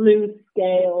arpeggio, a smooth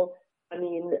scale. I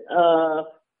mean,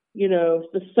 you know,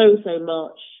 there's so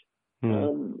much.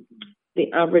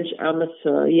 The average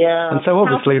amateur, And so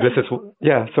obviously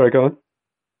sorry, go on.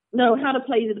 No, how to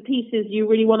play the pieces you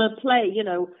really want to play, you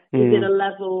know, within a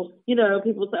level, you know,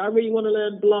 people say, I really want to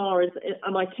learn blah,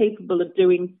 am I capable of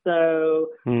doing so?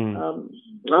 I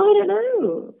don't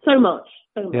know. So much.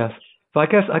 Yes. So I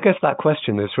guess that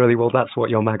question is really, well, that's what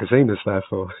your magazine is there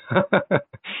for.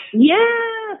 Yeah.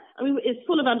 I mean, it's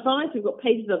full of advice. We've got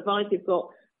pages of advice. We've got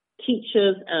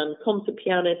teachers and concert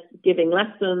pianists giving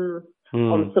lessons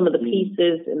on some of the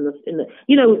pieces in the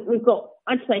you know, we've got,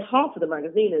 I'd say half of the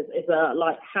magazine is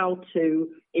like how to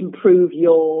improve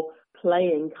your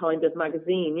playing kind of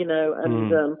magazine, you know,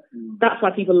 and that's why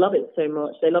people love it so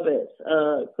much. They love it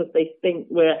because they think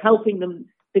we're helping them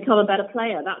become a better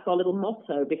player. That's our little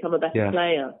motto: become a better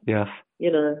player. Yes.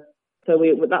 You know, so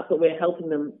that's what we're helping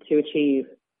them to achieve.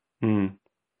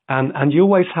 And you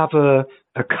always have a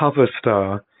cover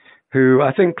star, who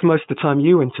I think most of the time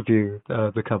you interview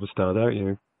the cover star, don't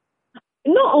you?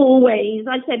 Not always.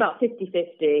 I'd say about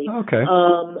 50-50. Okay.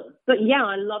 But yeah,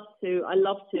 I love to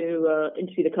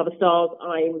interview the cover stars.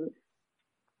 I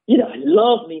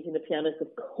love meeting the pianists, of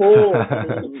course.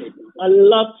 I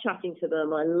love chatting to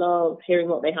them. I love hearing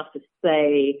what they have to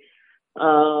say.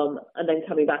 And then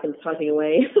coming back and typing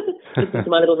away, listening to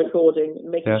my little recording,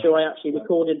 making sure I actually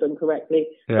recorded them correctly.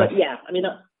 Yeah. But yeah, I mean,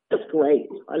 that's great.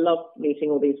 I love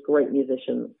meeting all these great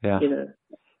musicians. Yeah. You know.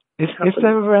 Is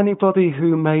there ever anybody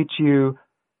who made you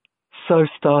so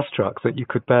starstruck that you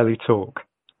could barely talk?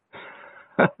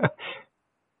 That's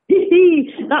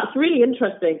really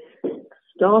interesting.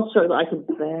 Starstruck that I could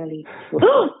barely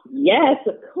talk. Yes,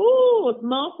 of course.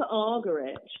 Martha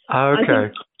Argerich.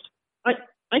 Okay.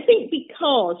 I think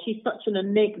because she's such an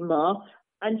enigma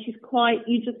and she's quite,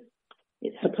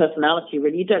 it's her personality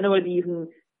really. You don't know whether you can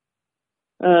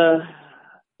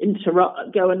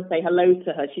go and say hello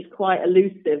to her. She's quite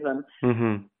elusive and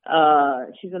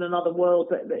she's in another world,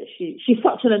 but she's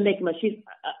such an enigma. She's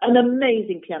an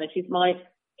amazing pianist. She's my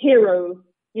hero,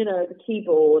 you know, the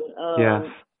keyboard.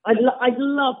 I'd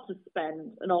love to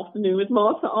spend an afternoon with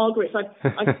Martha Argerich.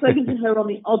 I've spoken to her on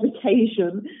the odd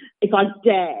occasion if I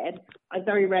dared. I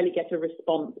very rarely get a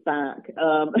response back.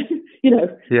 You know,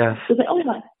 she'll say, "Oh,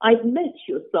 I've met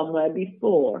you somewhere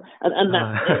before," and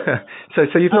that's it.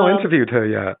 So you've not interviewed her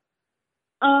yet?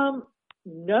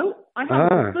 No, I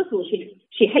haven't. First of all,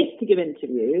 she hates to give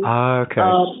interviews. Okay.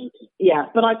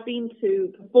 But I've been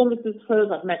to performances of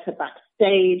hers. I've met her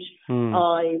backstage.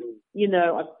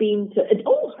 I've been to.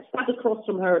 I sat across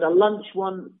from her at a lunch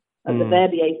once at the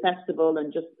Verbier Festival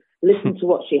and just listened to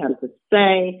what she had to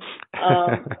say.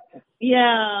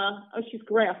 She's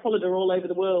great. I followed her all over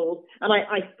the world, and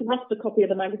I thrust a copy of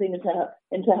the magazine into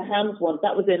her hands once.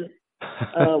 That was in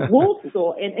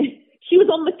Warsaw. She was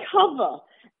on the cover.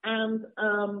 And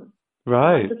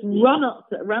I just ran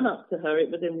up to her. It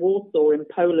was in Warsaw, in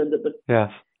Poland,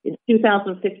 in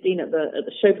 2015 at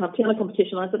the Chopin piano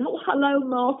competition. I said, "Oh, hello,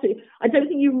 Marty. I don't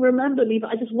think you remember me, but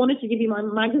I just wanted to give you my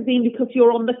magazine because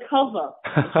you're on the cover."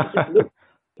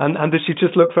 And did she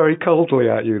just look very coldly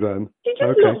at you then? She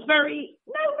just looked very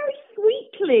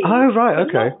sweetly. Oh, right,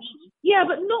 okay.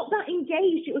 But not that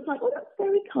engaged. It was like, "Oh, that's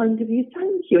very kind of you,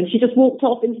 thank you." And she just walked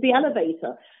off into the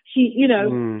elevator. She,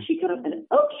 she kind of went,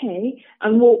 "Okay,"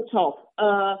 and walked off.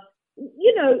 I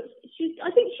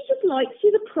think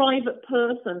she's a private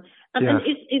person. And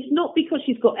it's not because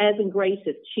she's got airs and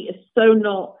graces. She is so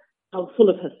not full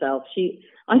of herself.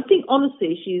 I think,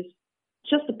 honestly, she's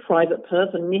just a private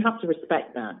person, and you have to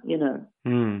respect that, you know.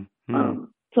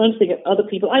 Trying to think of other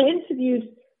people. I interviewed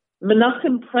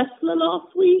Menachem Pressler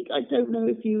last week. I don't know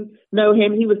if you know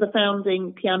him. He was the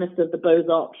founding pianist of the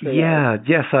Beaux-Arts trio.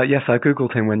 Yes, I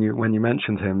googled him when you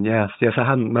mentioned him. Yes, I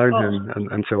hadn't known him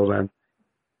until then.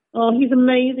 Oh, he's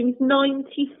amazing. He's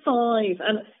 95,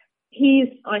 and he's,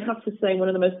 I have to say, one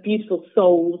of the most beautiful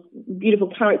souls, beautiful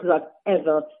characters I've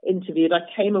ever interviewed. I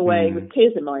came away with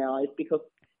tears in my eyes because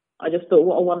I just thought,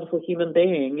 what a wonderful human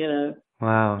being, you know.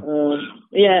 Wow.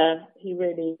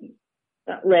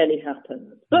 That rarely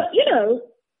happens. But, you know,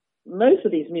 most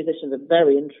of these musicians are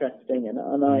very interesting. And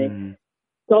I've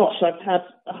had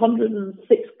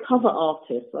 106 cover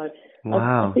artists. I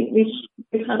think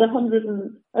we've had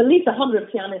at least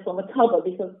 100 pianists on the cover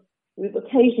because we've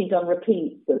occasionally done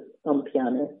repeats of some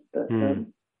pianists. But,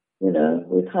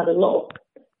 we've had a lot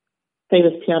of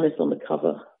famous pianists on the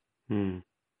cover.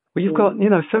 Well, you've got,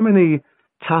 so many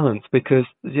talents because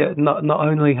not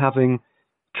only having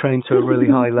trained to a really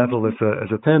high level as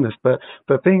a pianist, but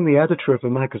being the editor of a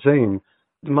magazine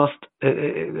must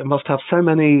have so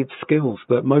many skills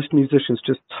that most musicians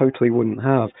just totally wouldn't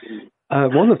have.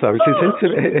 One of those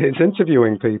is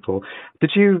interviewing people.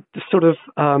 Did you sort of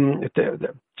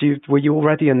were you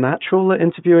already a natural at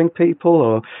interviewing people,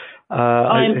 or?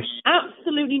 I'm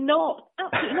absolutely not.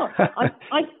 Absolutely not.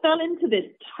 I fell into this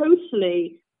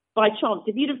totally by chance.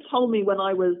 If you'd have told me when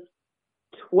I was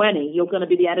 20, you're going to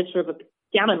be the editor of a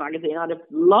piano magazine, I'd have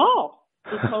laughed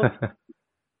because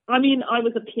I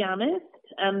was a pianist,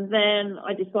 and then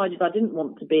I decided I didn't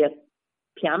want to be a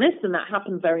pianist, and that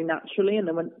happened very naturally, and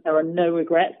there are no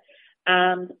regrets.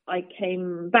 And I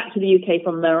came back to the UK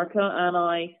from America, and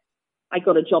I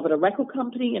got a job at a record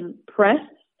company in press,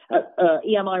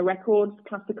 EMI Records,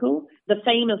 classical, the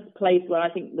famous place where I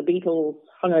think the Beatles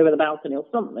hung over the balcony or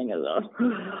something.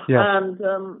 Yeah. And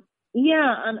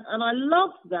and I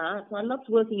loved that. I loved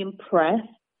working in press.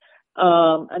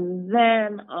 And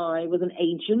then I was an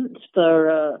agent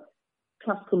for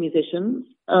classical musicians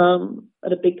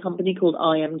at a big company called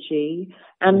IMG.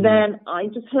 And then I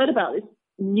just heard about this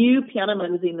new piano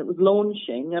magazine that was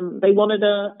launching, and they wanted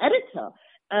an editor.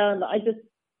 And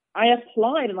I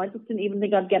applied, and I just didn't even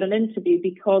think I'd get an interview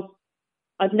because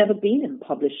I've never been in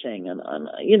publishing, and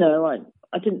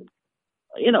I didn't,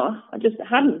 I just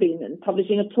hadn't been in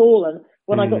publishing at all. And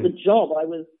when I got the job,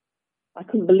 I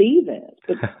couldn't believe it.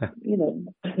 But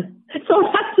so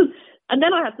and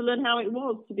then I had to learn how it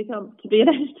was to be an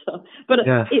editor. But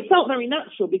it felt very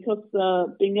natural because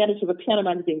being the editor of a piano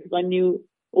magazine, because I knew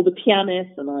all the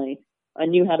pianists and I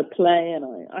knew how to play, and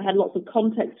I had lots of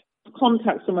contacts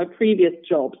from my previous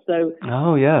job. So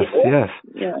yes.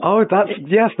 Yeah. Oh,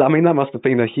 yes. I mean, that must have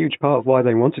been a huge part of why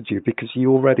they wanted you, because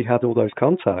you already had all those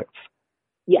contacts.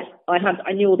 Yes,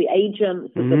 I knew all the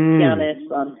agents of the pianists,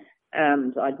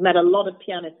 and I'd met a lot of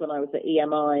pianists when I was at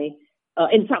EMI.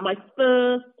 In fact, my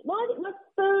first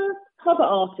cover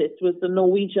artist was the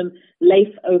Norwegian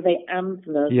Leif Ove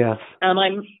Ansnes. Yes. And I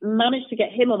managed to get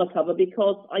him on the cover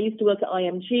because I used to work at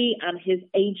IMG, and his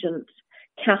agent,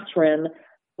 Catherine,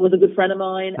 was a good friend of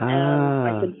mine.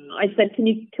 And I said,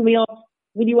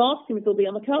 will you ask him if he'll be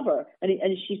on the cover?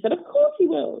 And she said, of course he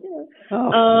will.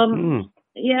 Yeah.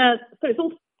 Yeah. So it's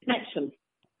all connection.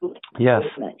 Yes.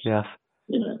 Yes.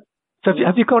 Yeah. So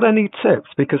have you got any tips?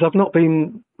 Because I've not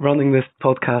been running this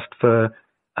podcast for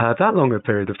that long a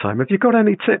period of time. Have you got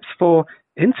any tips for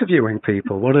interviewing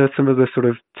people? What are some of the sort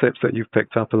of tips that you've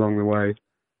picked up along the way?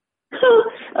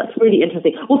 That's really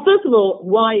interesting. Well, first of all,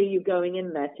 why are you going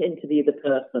in there to interview the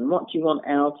person? What do you want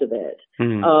out of it?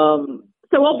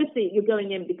 So obviously you're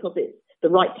going in because it's the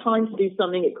right time to do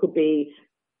something. It could be,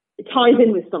 it ties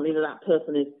in with something that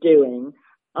person is doing.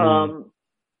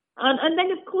 And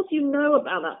then, of course, you know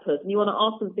about that person. You want to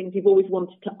ask them things you've always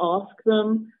wanted to ask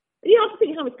them. You have to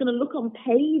think how it's going to look on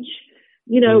page,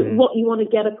 what you want to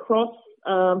get across,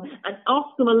 and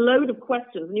ask them a load of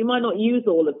questions. And you might not use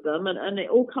all of them, and it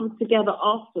all comes together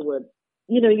afterwards.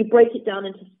 You break it down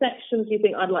into sections. You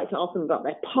think, I'd like to ask them about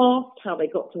their past, how they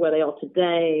got to where they are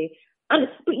today.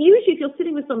 But usually if you're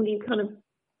sitting with somebody you kind of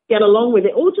get along with,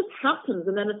 it all just happens.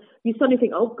 And then you suddenly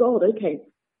think, oh, God, okay,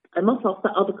 I must ask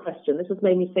that other question. This has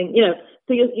made me think,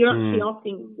 so you're actually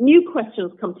asking new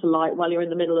questions come to light while you're in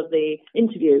the middle of the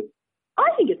interview.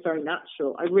 I think it's very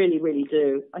natural. I really, really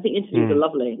do. I think interviews are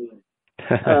lovely.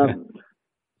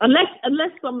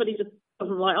 Unless somebody just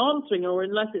doesn't like answering, or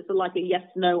unless it's like a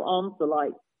yes/no answer,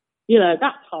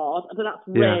 that's hard. But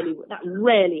that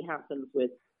rarely happens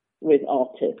with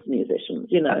artists, musicians.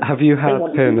 Have you had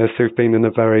pianists who've been in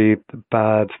a very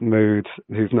bad mood,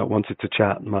 who've not wanted to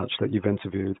chat much, that you've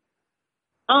interviewed?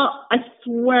 I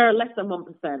swear, less than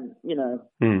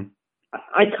 1%.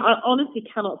 I honestly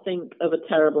cannot think of a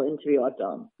terrible interview I've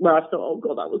done where I thought, oh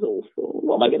God, that was awful.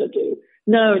 What am I going to do?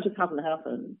 No, it just hasn't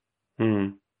happened.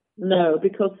 No,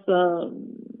 because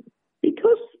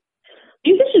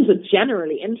musicians are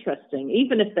generally interesting,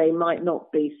 even if they might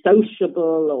not be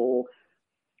sociable or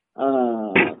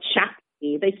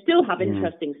chatty. They still have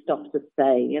interesting stuff to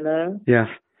say, Yes.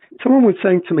 Someone was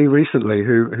saying to me recently,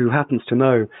 who happens to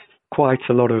know quite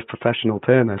a lot of professional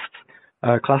pianists,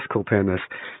 classical pianists,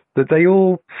 that they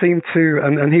all seem to,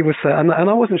 and he was saying, and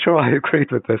I wasn't sure I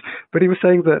agreed with this, but he was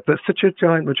saying that such a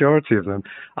giant majority of them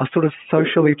are sort of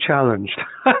socially challenged.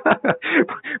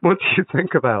 What do you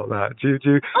think about that? Because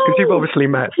you've obviously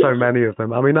met so many of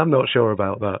them. I mean, I'm not sure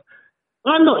about that.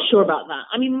 I'm not sure about that.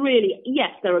 I mean, really, yes,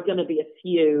 there are going to be a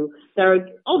few. There are,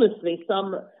 honestly,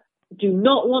 some do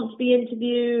not want to be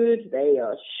interviewed. They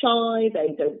are shy.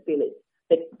 They don't feel it.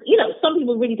 Some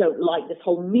people really don't like this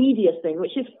whole media thing,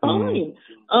 which is fine.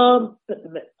 But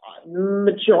the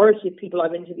majority of people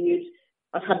I've interviewed,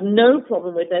 I've had no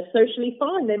problem with. They're socially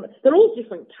fine. They're all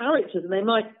different characters, and they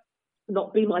might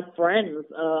not be my friends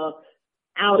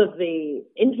out of the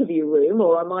interview room,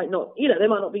 or I might not, they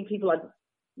might not be people I'd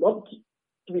want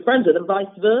to be friends with, and vice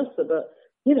versa. But,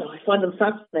 I find them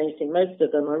fascinating, most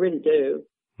of them. I really do.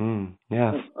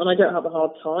 Yeah. And I don't have a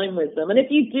hard time with them. And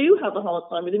if you do have a hard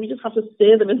time with them, you just have to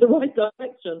steer them in the right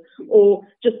direction, or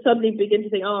just suddenly begin to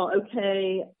think,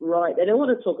 okay, right, they don't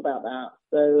want to talk about that,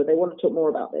 so they want to talk more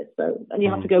about this. So, and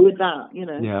you have to go with that,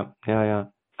 Yeah.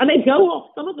 And they go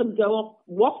off, some of them go off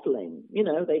waffling, you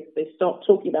know, they start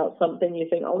talking about something, you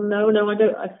think, oh, no,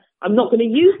 I'm not going to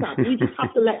use that. You just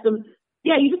have to let them,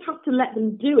 you just have to let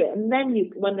them do it. And then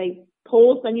when they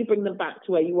pause, then you bring them back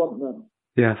to where you want them.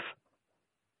 Yes.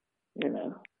 You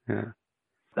know. Yeah.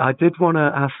 I did want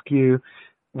to ask you,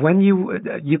 when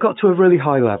you got to a really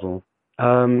high level,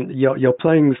 your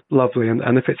playing's lovely,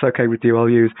 and if it's okay with you, I'll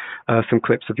use some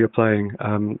clips of your playing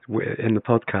in the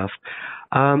podcast.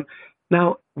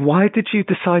 Now, why did you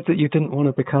decide that you didn't want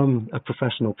to become a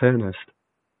professional pianist?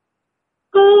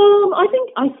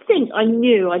 I think I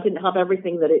knew I didn't have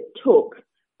everything that it took,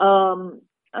 and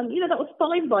you know that was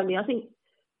fine by me. I think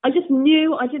I just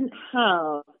knew I didn't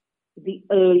have the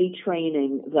early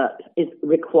training that is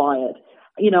required.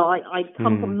 You know, I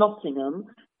come from Nottingham.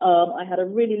 I had a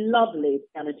really lovely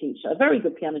piano teacher, a very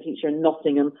good piano teacher in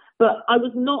Nottingham, but I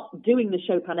was not doing the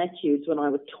Chopin etudes when I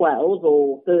was 12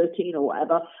 or 13 or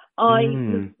whatever. I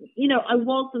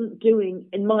wasn't doing,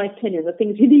 in my opinion, the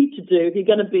things you need to do if you're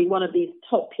going to be one of these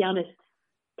top pianists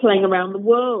playing around the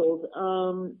world.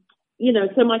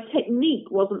 So my technique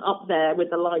wasn't up there with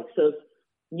the likes of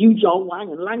Yu Zhou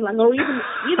Wang and Lang Lang, or even,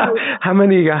 how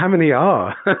many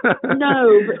are?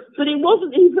 No, but it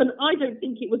wasn't even, I don't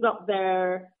think it was up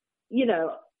there,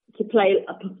 to play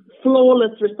a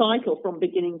flawless recital from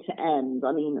beginning to end.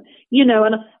 I mean,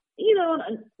 and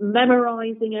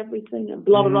memorizing everything and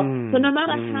blah, blah, blah. So no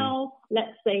matter how,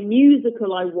 let's say,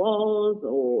 musical I was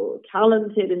or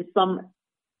talented in some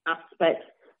aspects,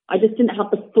 I just didn't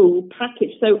have the full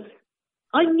package. So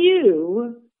I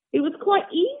knew it was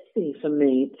quite easy for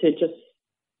me to just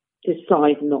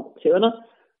decide not to. And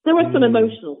there were some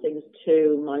emotional things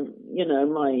too.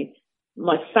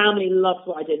 My family loved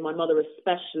what I did. My mother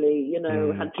especially,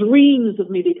 had dreams of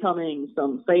me becoming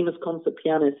some famous concert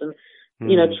pianist. And,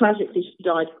 tragically she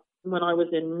died when I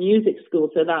was in music school.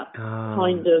 So that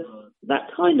kind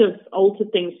of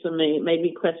altered things for me. It made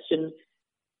me question,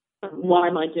 why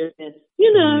am I doing this?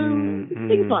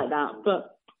 Things like that.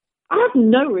 But I have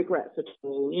no regrets at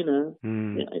all,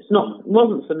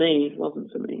 wasn't for me.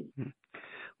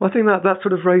 Well, I think that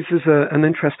sort of raises an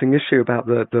interesting issue about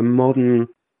the modern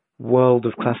world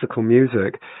of classical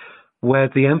music, where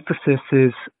the emphasis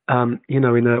is,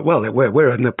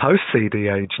 we're in a post-CD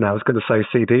age now. I was going to say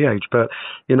CD age, but,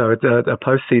 a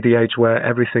post-CD age where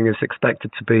everything is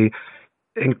expected to be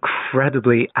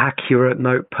incredibly accurate,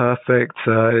 note perfect.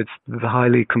 It's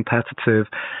highly competitive.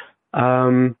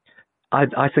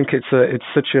 I think it's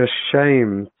such a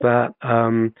shame that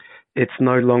it's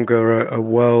no longer a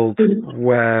world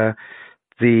where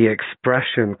the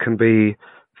expression can be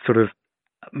sort of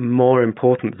more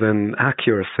important than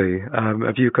accuracy.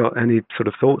 Have you got any sort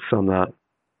of thoughts on that?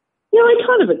 Yeah, I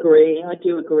kind of agree. I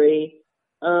do agree.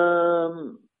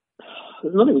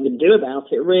 There's nothing we can do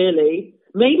about it, really.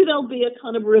 Maybe there'll be a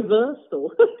kind of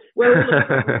reversal where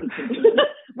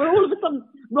all of a sudden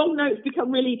wrong notes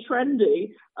become really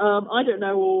trendy. I don't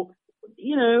know,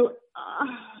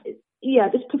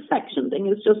 this perfection thing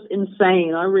is just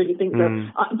insane. I really think so.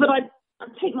 But I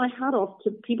take my hat off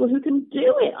to people who can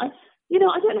do it. I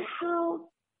don't know how,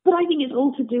 but I think it's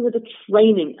all to do with the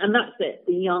training, and that's it,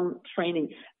 the young training.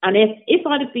 And if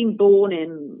I'd have been born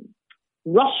in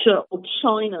Russia or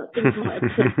China, things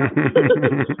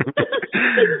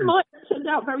might have turned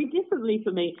out very differently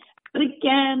for me. But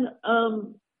again,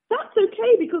 that's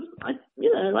okay, because I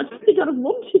don't think I'd have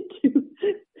wanted to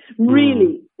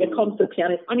really be a concert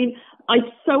pianist. I mean, I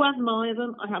so admire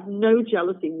them. I have no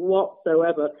jealousy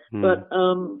whatsoever. But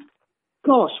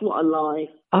gosh, what a life!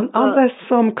 Aren't there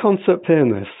some concert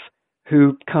pianists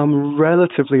who come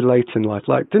relatively late in life?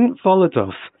 Like, didn't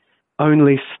Volodos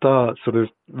only start sort of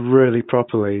really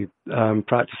properly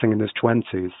practicing in his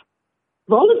 20s?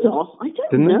 Volodos? I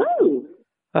don't know.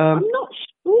 I'm not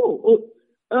sure.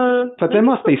 But there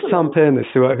must be some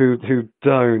pianists who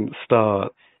don't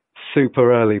start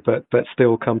super early, but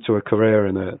still come to a career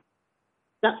in it.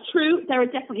 That's true. There are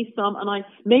definitely some, and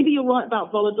maybe you're right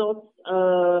about Volodos.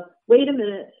 Wait a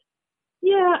minute.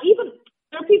 Yeah, even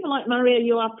there are people like Maria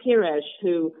Joa Pires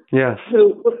who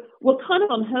were kind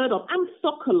of unheard of, and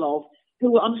Sokolov,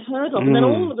 who were unheard of, and then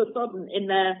all of a sudden in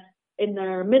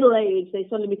their middle age they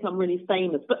suddenly become really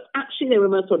famous. But actually they were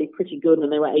most probably pretty good when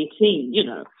they were 18,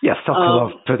 Yeah,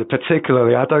 Sokolov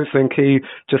particularly. I don't think he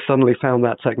just suddenly found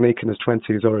that technique in his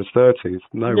 20s or his 30s.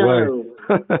 No way.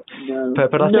 No.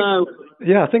 But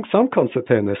I think some concert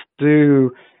pianists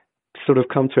do sort of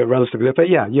come to it relatively. But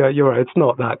yeah, you're right. It's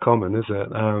not that common, is it?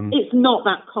 It's not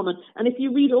that common. And if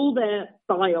you read all their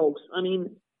biogs, I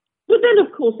mean, but then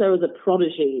of course there are the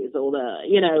prodigies or the,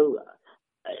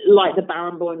 like the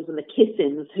Barenboims and the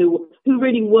Kissins, who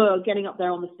really were getting up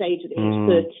there on the stage at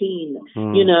age 13,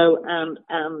 you know,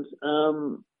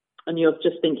 and you're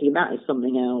just thinking that is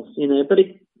something else, you know, but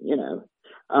it, you know,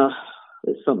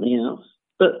 it's something else.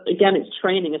 But again, it's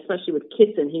training, especially with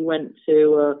Kissin. He went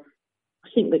to, I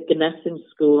think the Gnesin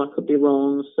school, I could be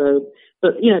wrong. So,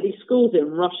 but you know, these schools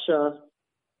in Russia,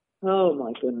 oh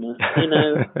my goodness, you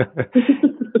know.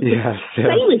 Yes, yeah.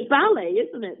 Same with ballet,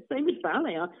 isn't it? Same with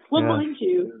ballet. Well, mind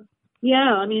you,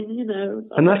 yeah, I mean, you know.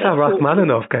 And that's how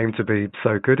Rachmaninoff came to be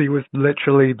so good. He was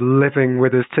literally living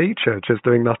with his teacher, just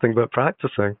doing nothing but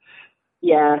practicing.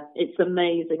 Yeah, it's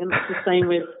amazing. And it's the same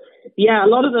with, yeah, a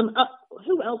lot of them.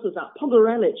 Who else was that?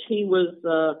 Pogorelic, he was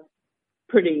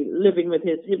pretty living with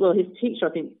his teacher,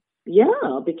 I think,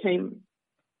 became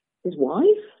his wife.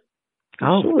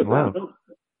 I'm sure wow.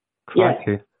 Crikey.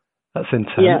 Yeah. That's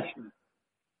intense. Yeah.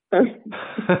 but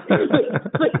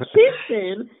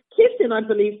Kissin, I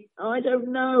believe, I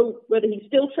don't know whether he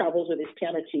still travels with his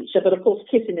piano teacher, but of course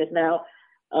Kissin is now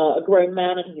a grown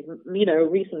man, and he's, you know,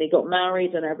 recently got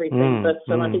married and everything. But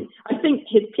I think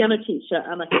his piano teacher,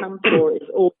 Anna Kantor, is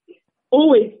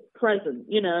always present,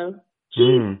 you know.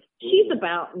 She's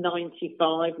about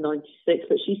 95, 96,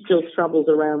 but she still travels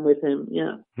around with him.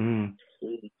 Yeah.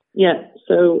 Yeah.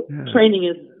 So training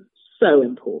is so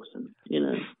important, you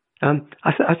know.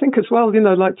 I think as well, you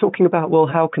know, like talking about, well,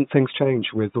 how can things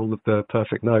change with all of the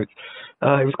perfect notes?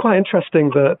 It was quite interesting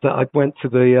that I went to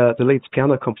the Leeds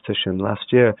piano competition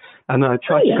last year, and I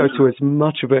tried to go to as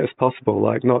much of it as possible,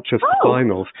 like not just the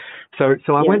finals.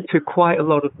 So I went to quite a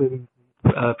lot of the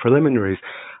preliminaries,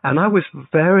 and I was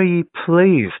very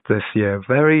pleased this year,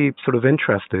 very sort of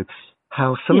interested,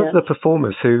 how some of the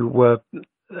performers who were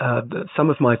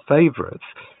some of my favorites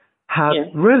had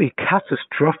really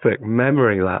catastrophic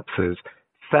memory lapses,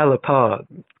 fell apart,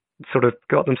 sort of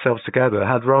got themselves together,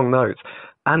 had wrong notes,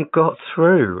 and got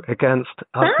through against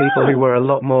other people who were a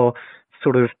lot more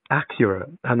sort of accurate.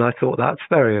 And I thought that's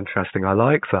very interesting. I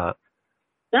like that.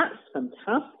 That's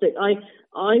fantastic.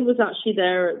 I was actually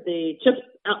there just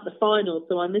at the final,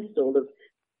 so I missed all of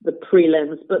the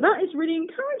prelims, but that is really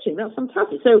encouraging. That's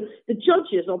fantastic. So the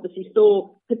judges obviously saw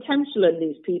potential in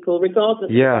these people, regardless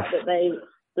of the fact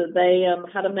that they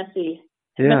had a messy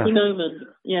moment.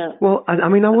 Yeah. Well, I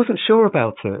mean, I wasn't sure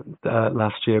about it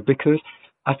last year, because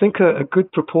I think a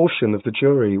good proportion of the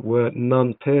jury were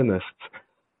non-pianists,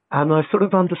 and I sort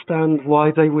of understand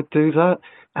why they would do that.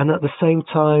 And at the same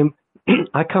time,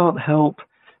 I can't help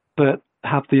but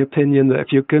have the opinion that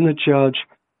if you're going to judge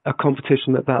a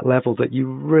competition at that level, that you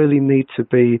really need to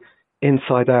be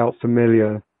inside out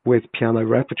familiar with piano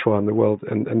repertoire in the world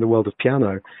and the world of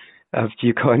piano. Have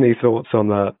you got any thoughts on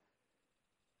that?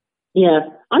 Yeah,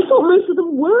 I thought most of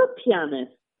them were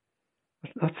pianists.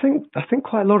 I think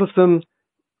quite a lot of them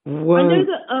were. I know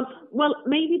that. Well,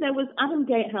 maybe there was Adam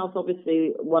Gatehouse.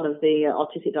 Obviously, one of the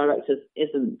artistic directors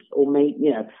isn't, or maybe,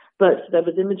 you know. But there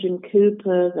was Imogen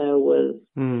Cooper. There was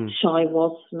Shai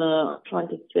Wasner. I'm trying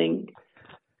to think.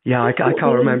 Yeah, I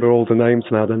can't remember all the names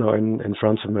now. They're not in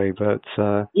front of me. But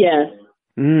yes.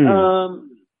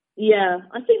 Yeah,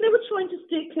 I think they were trying to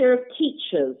steer clear of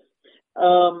teachers.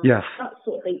 Yes. That's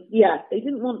what they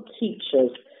didn't want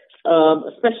teachers,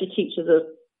 especially teachers of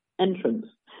entrance.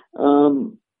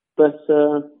 But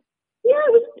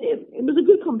it was a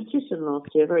good competition last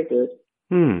year. Very good.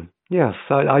 Yes,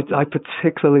 I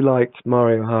particularly liked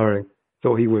Mario Haring.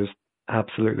 Thought he was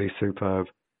absolutely superb.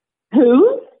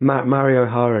 Who? Mario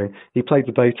Haring. He played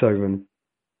the Beethoven.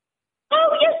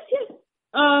 Oh yes.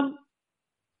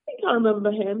 I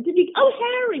remember him. Did he? Oh,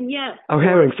 Haring, yeah. Oh,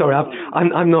 Haring. Sorry,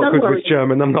 I'm not good with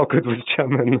German. I'm not good with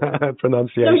German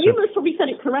pronunciation. No, you must probably said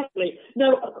it correctly.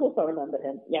 No, of course I remember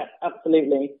him. Yeah,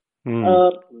 absolutely.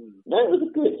 No, it was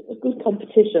a good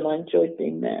competition. I enjoyed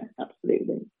being there.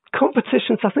 Absolutely.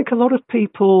 Competitions. I think a lot of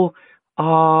people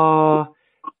are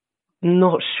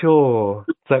not sure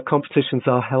that competitions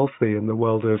are healthy in the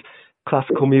world of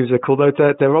classical music, although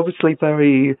they're obviously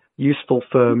very useful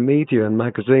for media and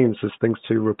magazines as things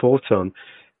to report on.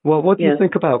 Well, what do you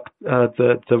think about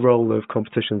the role of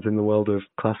competitions in the world of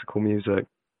classical music?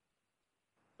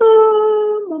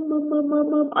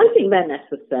 I think they're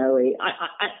necessary.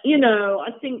 I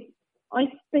think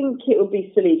it would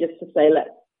be silly just to say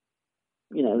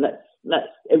let's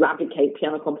eradicate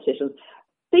piano competitions.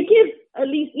 They give at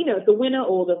least, the winner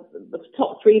or the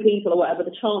top three people or whatever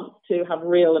the chance to have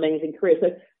real amazing careers. So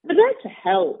they're there to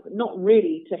help, not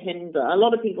really to hinder. A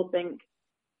lot of people think,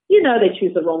 they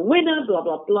choose the wrong winner, blah,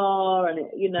 blah, blah, and,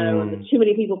 and there's too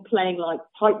many people playing like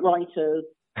typewriters.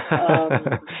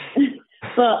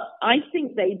 But I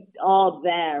think they are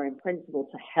there in principle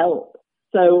to help.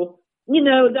 So you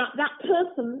know, that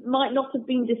person might not have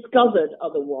been discovered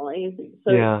otherwise.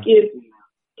 So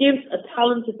gives a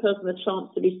talented person a chance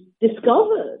to be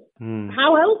discovered.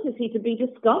 How else is he to be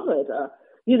discovered?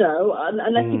 You know,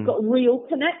 unless you've got real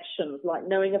connections, like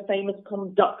knowing a famous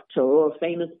conductor or a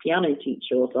famous piano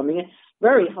teacher or something. It's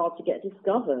very hard to get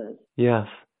discovered. Yes.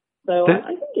 So I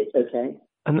think it's okay.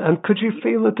 And could you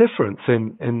feel a difference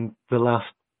in the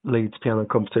last Leeds piano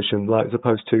competition, like as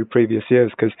opposed to previous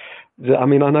years? Because, I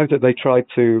mean, I know that they tried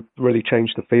to really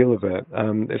change the feel of it.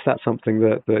 Is that something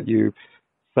that you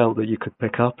felt that you could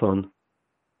pick up on?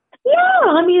 Yeah,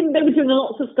 I mean, they were doing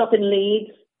lots of stuff in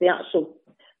Leeds, the actual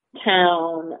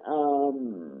town.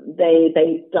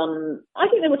 They've done, I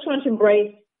think they were trying to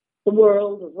embrace the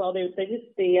world as well. They did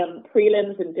the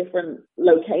prelims in different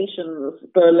locations,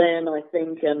 Berlin, I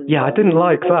think. And yeah, I didn't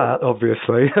like that,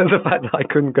 obviously, the fact that I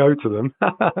couldn't go to them.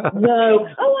 No.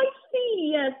 Oh, I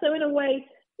see. Yeah. So in a way,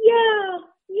 yeah,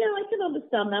 I can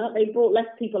understand that. They brought less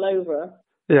people over.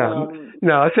 Yeah.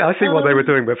 No, I see what they were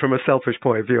doing, but from a selfish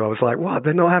point of view, I was like, what?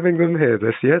 They're not having them here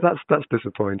this year? That's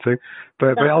disappointing.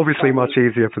 But obviously funny. Much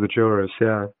easier for the jurors,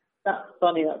 yeah. That's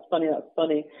funny.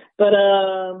 But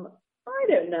I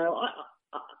don't know.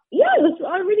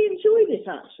 I really enjoyed it,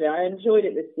 actually. I enjoyed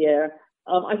it this year.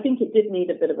 I think it did need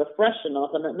a bit of a freshen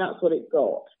up, and that's what it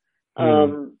got.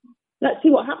 Let's see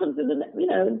what happens in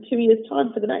 2 years'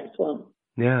 time for the next one.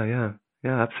 Yeah,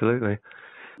 absolutely.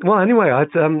 Well, anyway, I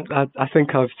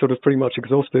think I've sort of pretty much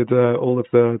exhausted all of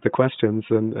the questions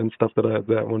and stuff that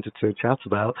I wanted to chat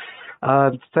about.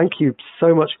 Thank you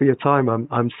so much for your time.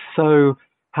 I'm so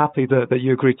happy that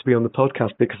you agreed to be on the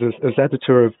podcast, because as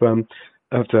editor of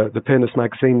the Pianist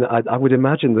magazine, I would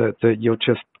imagine that you're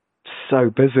just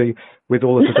so busy with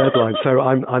all of the deadlines. So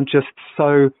I'm just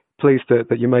so pleased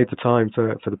that you made the time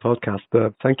for the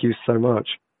podcast. Thank you so much.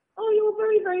 Oh, you're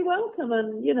very, very welcome.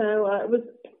 And it was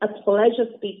a pleasure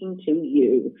speaking to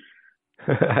you.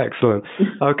 Excellent.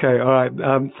 Okay, all right.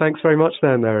 Thanks very much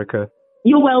then, Erica.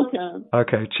 You're welcome.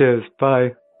 Okay, cheers. Bye.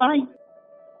 Bye.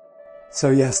 So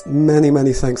yes, many,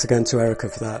 many thanks again to Erica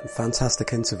for that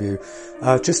fantastic interview.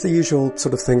 Just the usual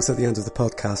sort of things at the end of the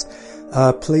podcast.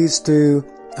 Please do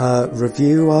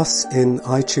review us in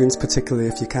iTunes, particularly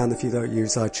if you can, if you don't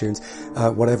use iTunes,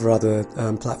 whatever other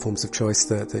platforms of choice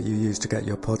that you use to get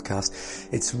your podcast.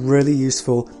 It's really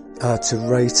useful to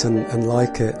rate and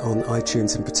like it on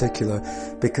iTunes in particular,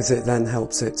 because it then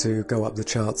helps it to go up the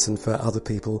charts and for other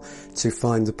people to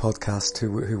find the podcast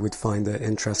who would find it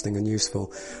interesting and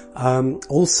useful.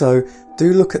 Also,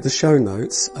 do look at the show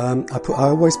notes. I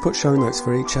always put show notes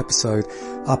for each episode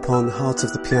up on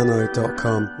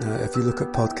heartofthepiano.com. If you look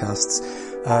at podcasts,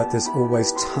 there's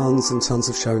always tons and tons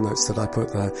of show notes that I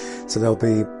put there. So there'll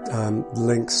be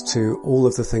links to all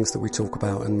of the things that we talk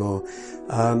about and more.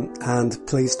 And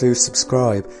please do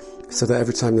subscribe so that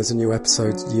every time there's a new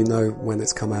episode, you know when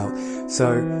it's come out.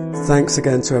 So thanks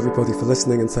again to everybody for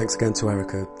listening, and thanks again to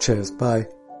Erica. Cheers. Bye.